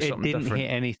doing it something didn't different. hit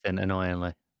anything,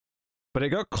 annoyingly. But it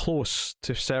got close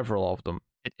to several of them.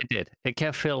 It did. It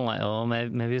kept feeling like, oh,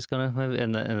 maybe it's gonna,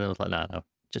 and then it was like, no,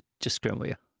 just screw with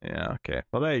you. Yeah. Okay.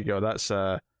 Well, there you go. That's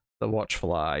The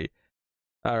Watchful Eye.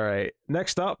 All right.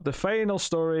 Next up, the final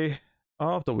story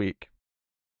of the week.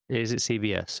 Is it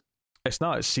CBS? It's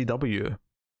not. It's CW.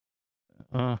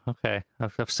 Oh, okay.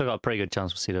 I've still got a pretty good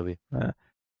chance with CW.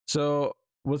 So,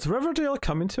 with Riverdale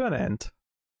coming to an end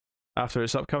after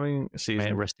its upcoming season,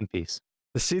 May it rest in peace.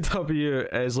 the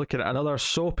CW is looking at another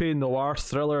soapy noir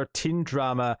thriller teen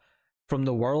drama from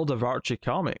the world of Archie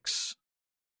Comics.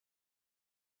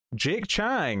 Jake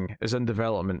Chang is in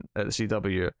development at the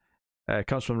CW.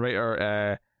 Comes from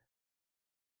writer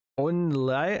On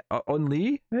Lee,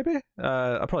 maybe?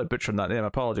 I'm probably butchering that name,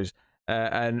 apologies.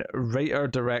 And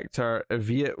writer-director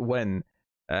Viet Nguyen,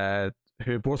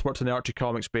 who both worked on the Archie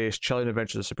Comics-based Chilling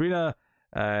Adventures of Sabrina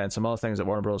and some other things at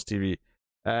Warner Bros. TV.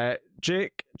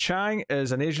 Jake Chang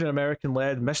is an Asian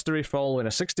American-led mystery following a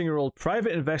 16-year-old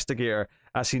private investigator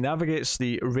as he navigates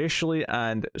the racially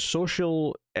and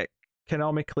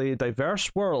socio-economically diverse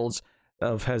worlds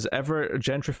of his ever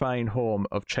gentrifying home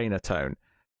of Chinatown.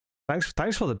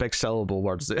 Thanks for the big syllable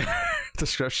words there.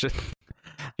 Description.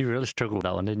 You really struggled with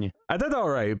that one, didn't you? I did all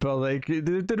right, but like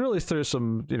they really threw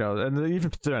some, and they even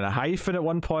threw in a hyphen at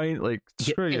one point. Like,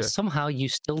 screw you. Somehow you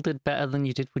still did better than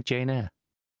you did with Jane Eyre.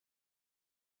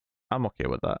 I'm okay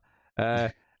with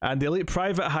that. And the elite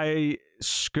private high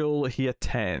school he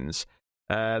attends.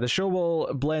 The show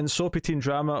will blend soapy teen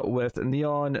drama with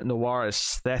neon noir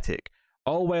aesthetic,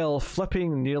 all while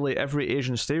flipping nearly every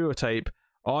Asian stereotype,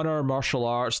 honor, martial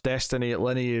arts, destiny,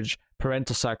 lineage,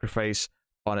 parental sacrifice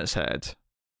on its head.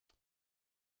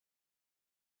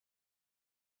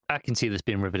 I can see this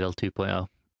being Riverdale 2.0.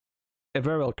 It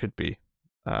very well could be.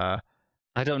 I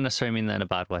don't necessarily mean that in a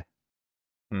bad way.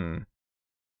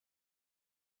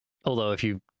 Although if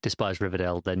you despise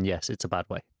Riverdale, then yes, it's a bad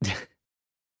way.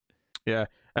 Yeah.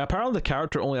 Apparently the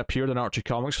character only appeared in Archie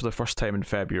Comics for the first time in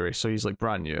February, so he's like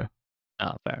brand new.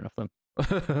 Ah, fair enough then.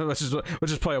 which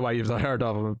is probably why you've not heard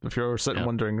of him, if you're sitting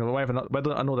wondering, why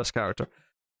don't I know this character?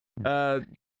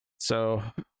 So...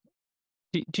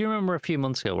 Do you remember a few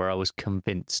months ago where I was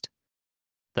convinced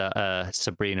that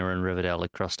Sabrina and Riverdale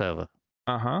had crossed over?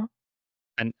 Uh-huh.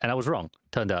 And I was wrong.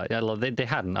 Turned out they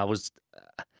hadn't. I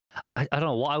don't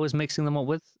know what I was mixing them up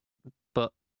with,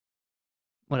 but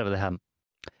whatever, they haven't.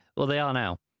 Well, they are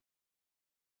now.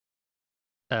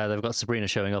 They've got Sabrina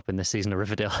showing up in this season of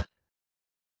Riverdale.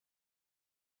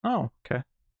 Oh, okay.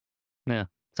 Yeah.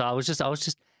 So I was just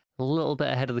a little bit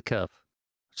ahead of the curve.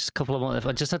 Just a couple of months. If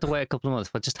I just had to wait a couple of months,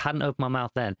 if I just hadn't opened my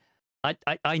mouth then,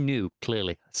 I knew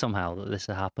clearly somehow that this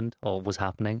had happened or was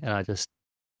happening, and I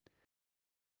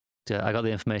got the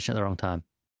information at the wrong time.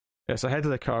 Yes, ahead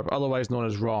of the curve, otherwise known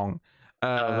as wrong.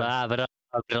 But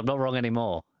I'm not wrong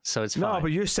anymore, so it's fine. No,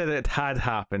 but you said it had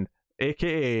happened,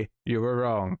 aka you were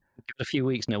wrong. Give it a few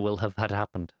weeks and it will have had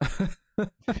happened.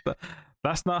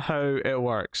 That's not how it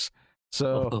works.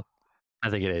 So I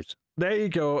think it is. There you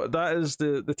go. That is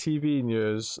the TV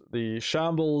news, the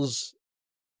shambles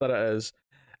that it is.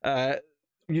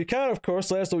 You can, of course,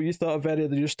 let us know what you thought of any of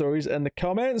the news stories in the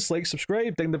comments. Like,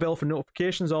 subscribe, ding the bell for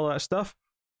notifications, all that stuff.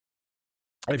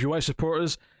 If you want to support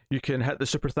us, you can hit the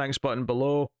super thanks button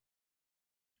below,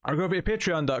 or go over to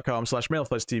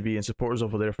patreon.com/MailFuzzTV and support us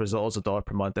over there for as little as $1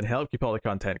 per month and help keep all the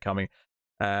content coming.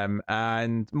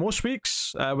 And most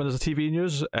weeks, when there's a TV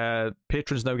news,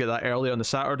 patrons now get that early on the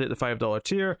Saturday at the $5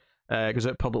 tier. It goes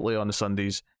out publicly on the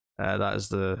Sundays. That is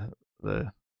the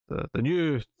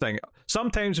new thing.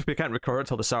 Sometimes if we can't record it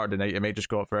till the Saturday night, it might just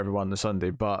go up for everyone on the Sunday,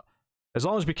 but as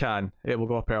long as we can, it will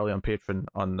go up early on Patreon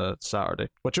on the Saturday,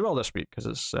 which it will this week, because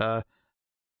it's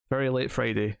very late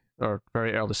Friday, or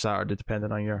very early Saturday,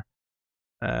 depending on your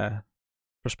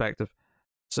perspective.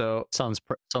 So sun's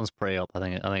pretty up. I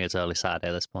think it's early Saturday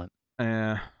at this point.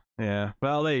 Yeah.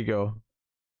 Well, there you go.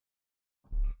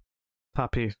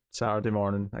 Happy Saturday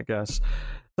morning, I guess.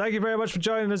 Thank you very much for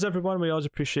joining us, everyone. We always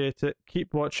appreciate it.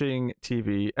 Keep watching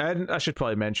TV, and I should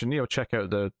probably mention, check out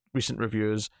the recent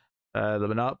reviews that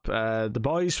went up. The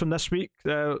Boys from this week,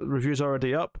 reviews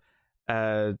already up.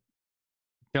 I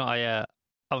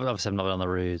obviously I've not been on the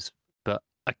reviews, but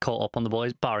I caught up on The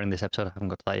Boys. Barring this episode, I haven't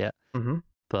got to that yet. Mm-hmm.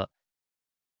 But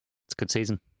it's a good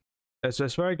season. It's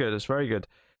very good. It's very good.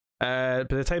 By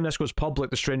the time this goes public,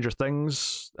 the Stranger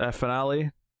Things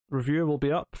finale review will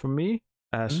be up from me.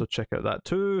 So check out that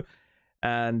too.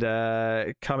 And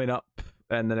coming up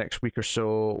in the next week or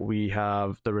so, we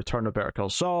have the return of Better Call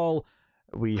Saul.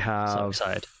 We have so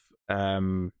excited.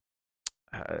 There'll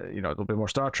be more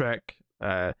Star Trek.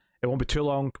 It won't be too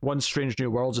long. Once Strange New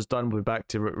Worlds is done, we'll be back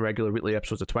to regular weekly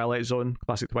episodes of Twilight Zone,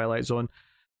 classic Twilight Zone.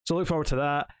 So look forward to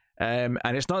that. And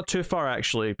it's not too far,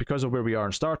 actually, because of where we are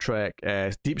in Star Trek.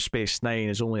 Deep Space Nine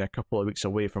is only a couple of weeks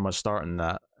away from us starting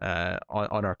that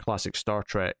on our classic Star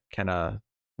Trek kind of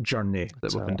journey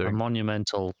that we've been doing. A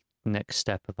monumental next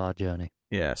step of our journey.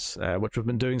 Yes, which we've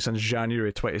been doing since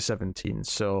January 2017.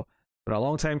 So, been a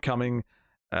long time coming.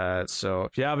 So,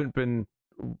 if you haven't been,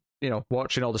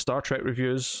 watching all the Star Trek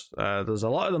reviews, there's a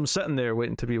lot of them sitting there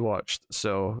waiting to be watched.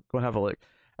 So, go and have a look.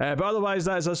 But otherwise,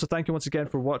 that is us. So thank you once again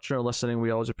for watching or listening.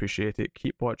 We always appreciate it.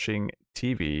 Keep watching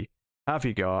TV. Have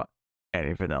you got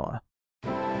any vanilla?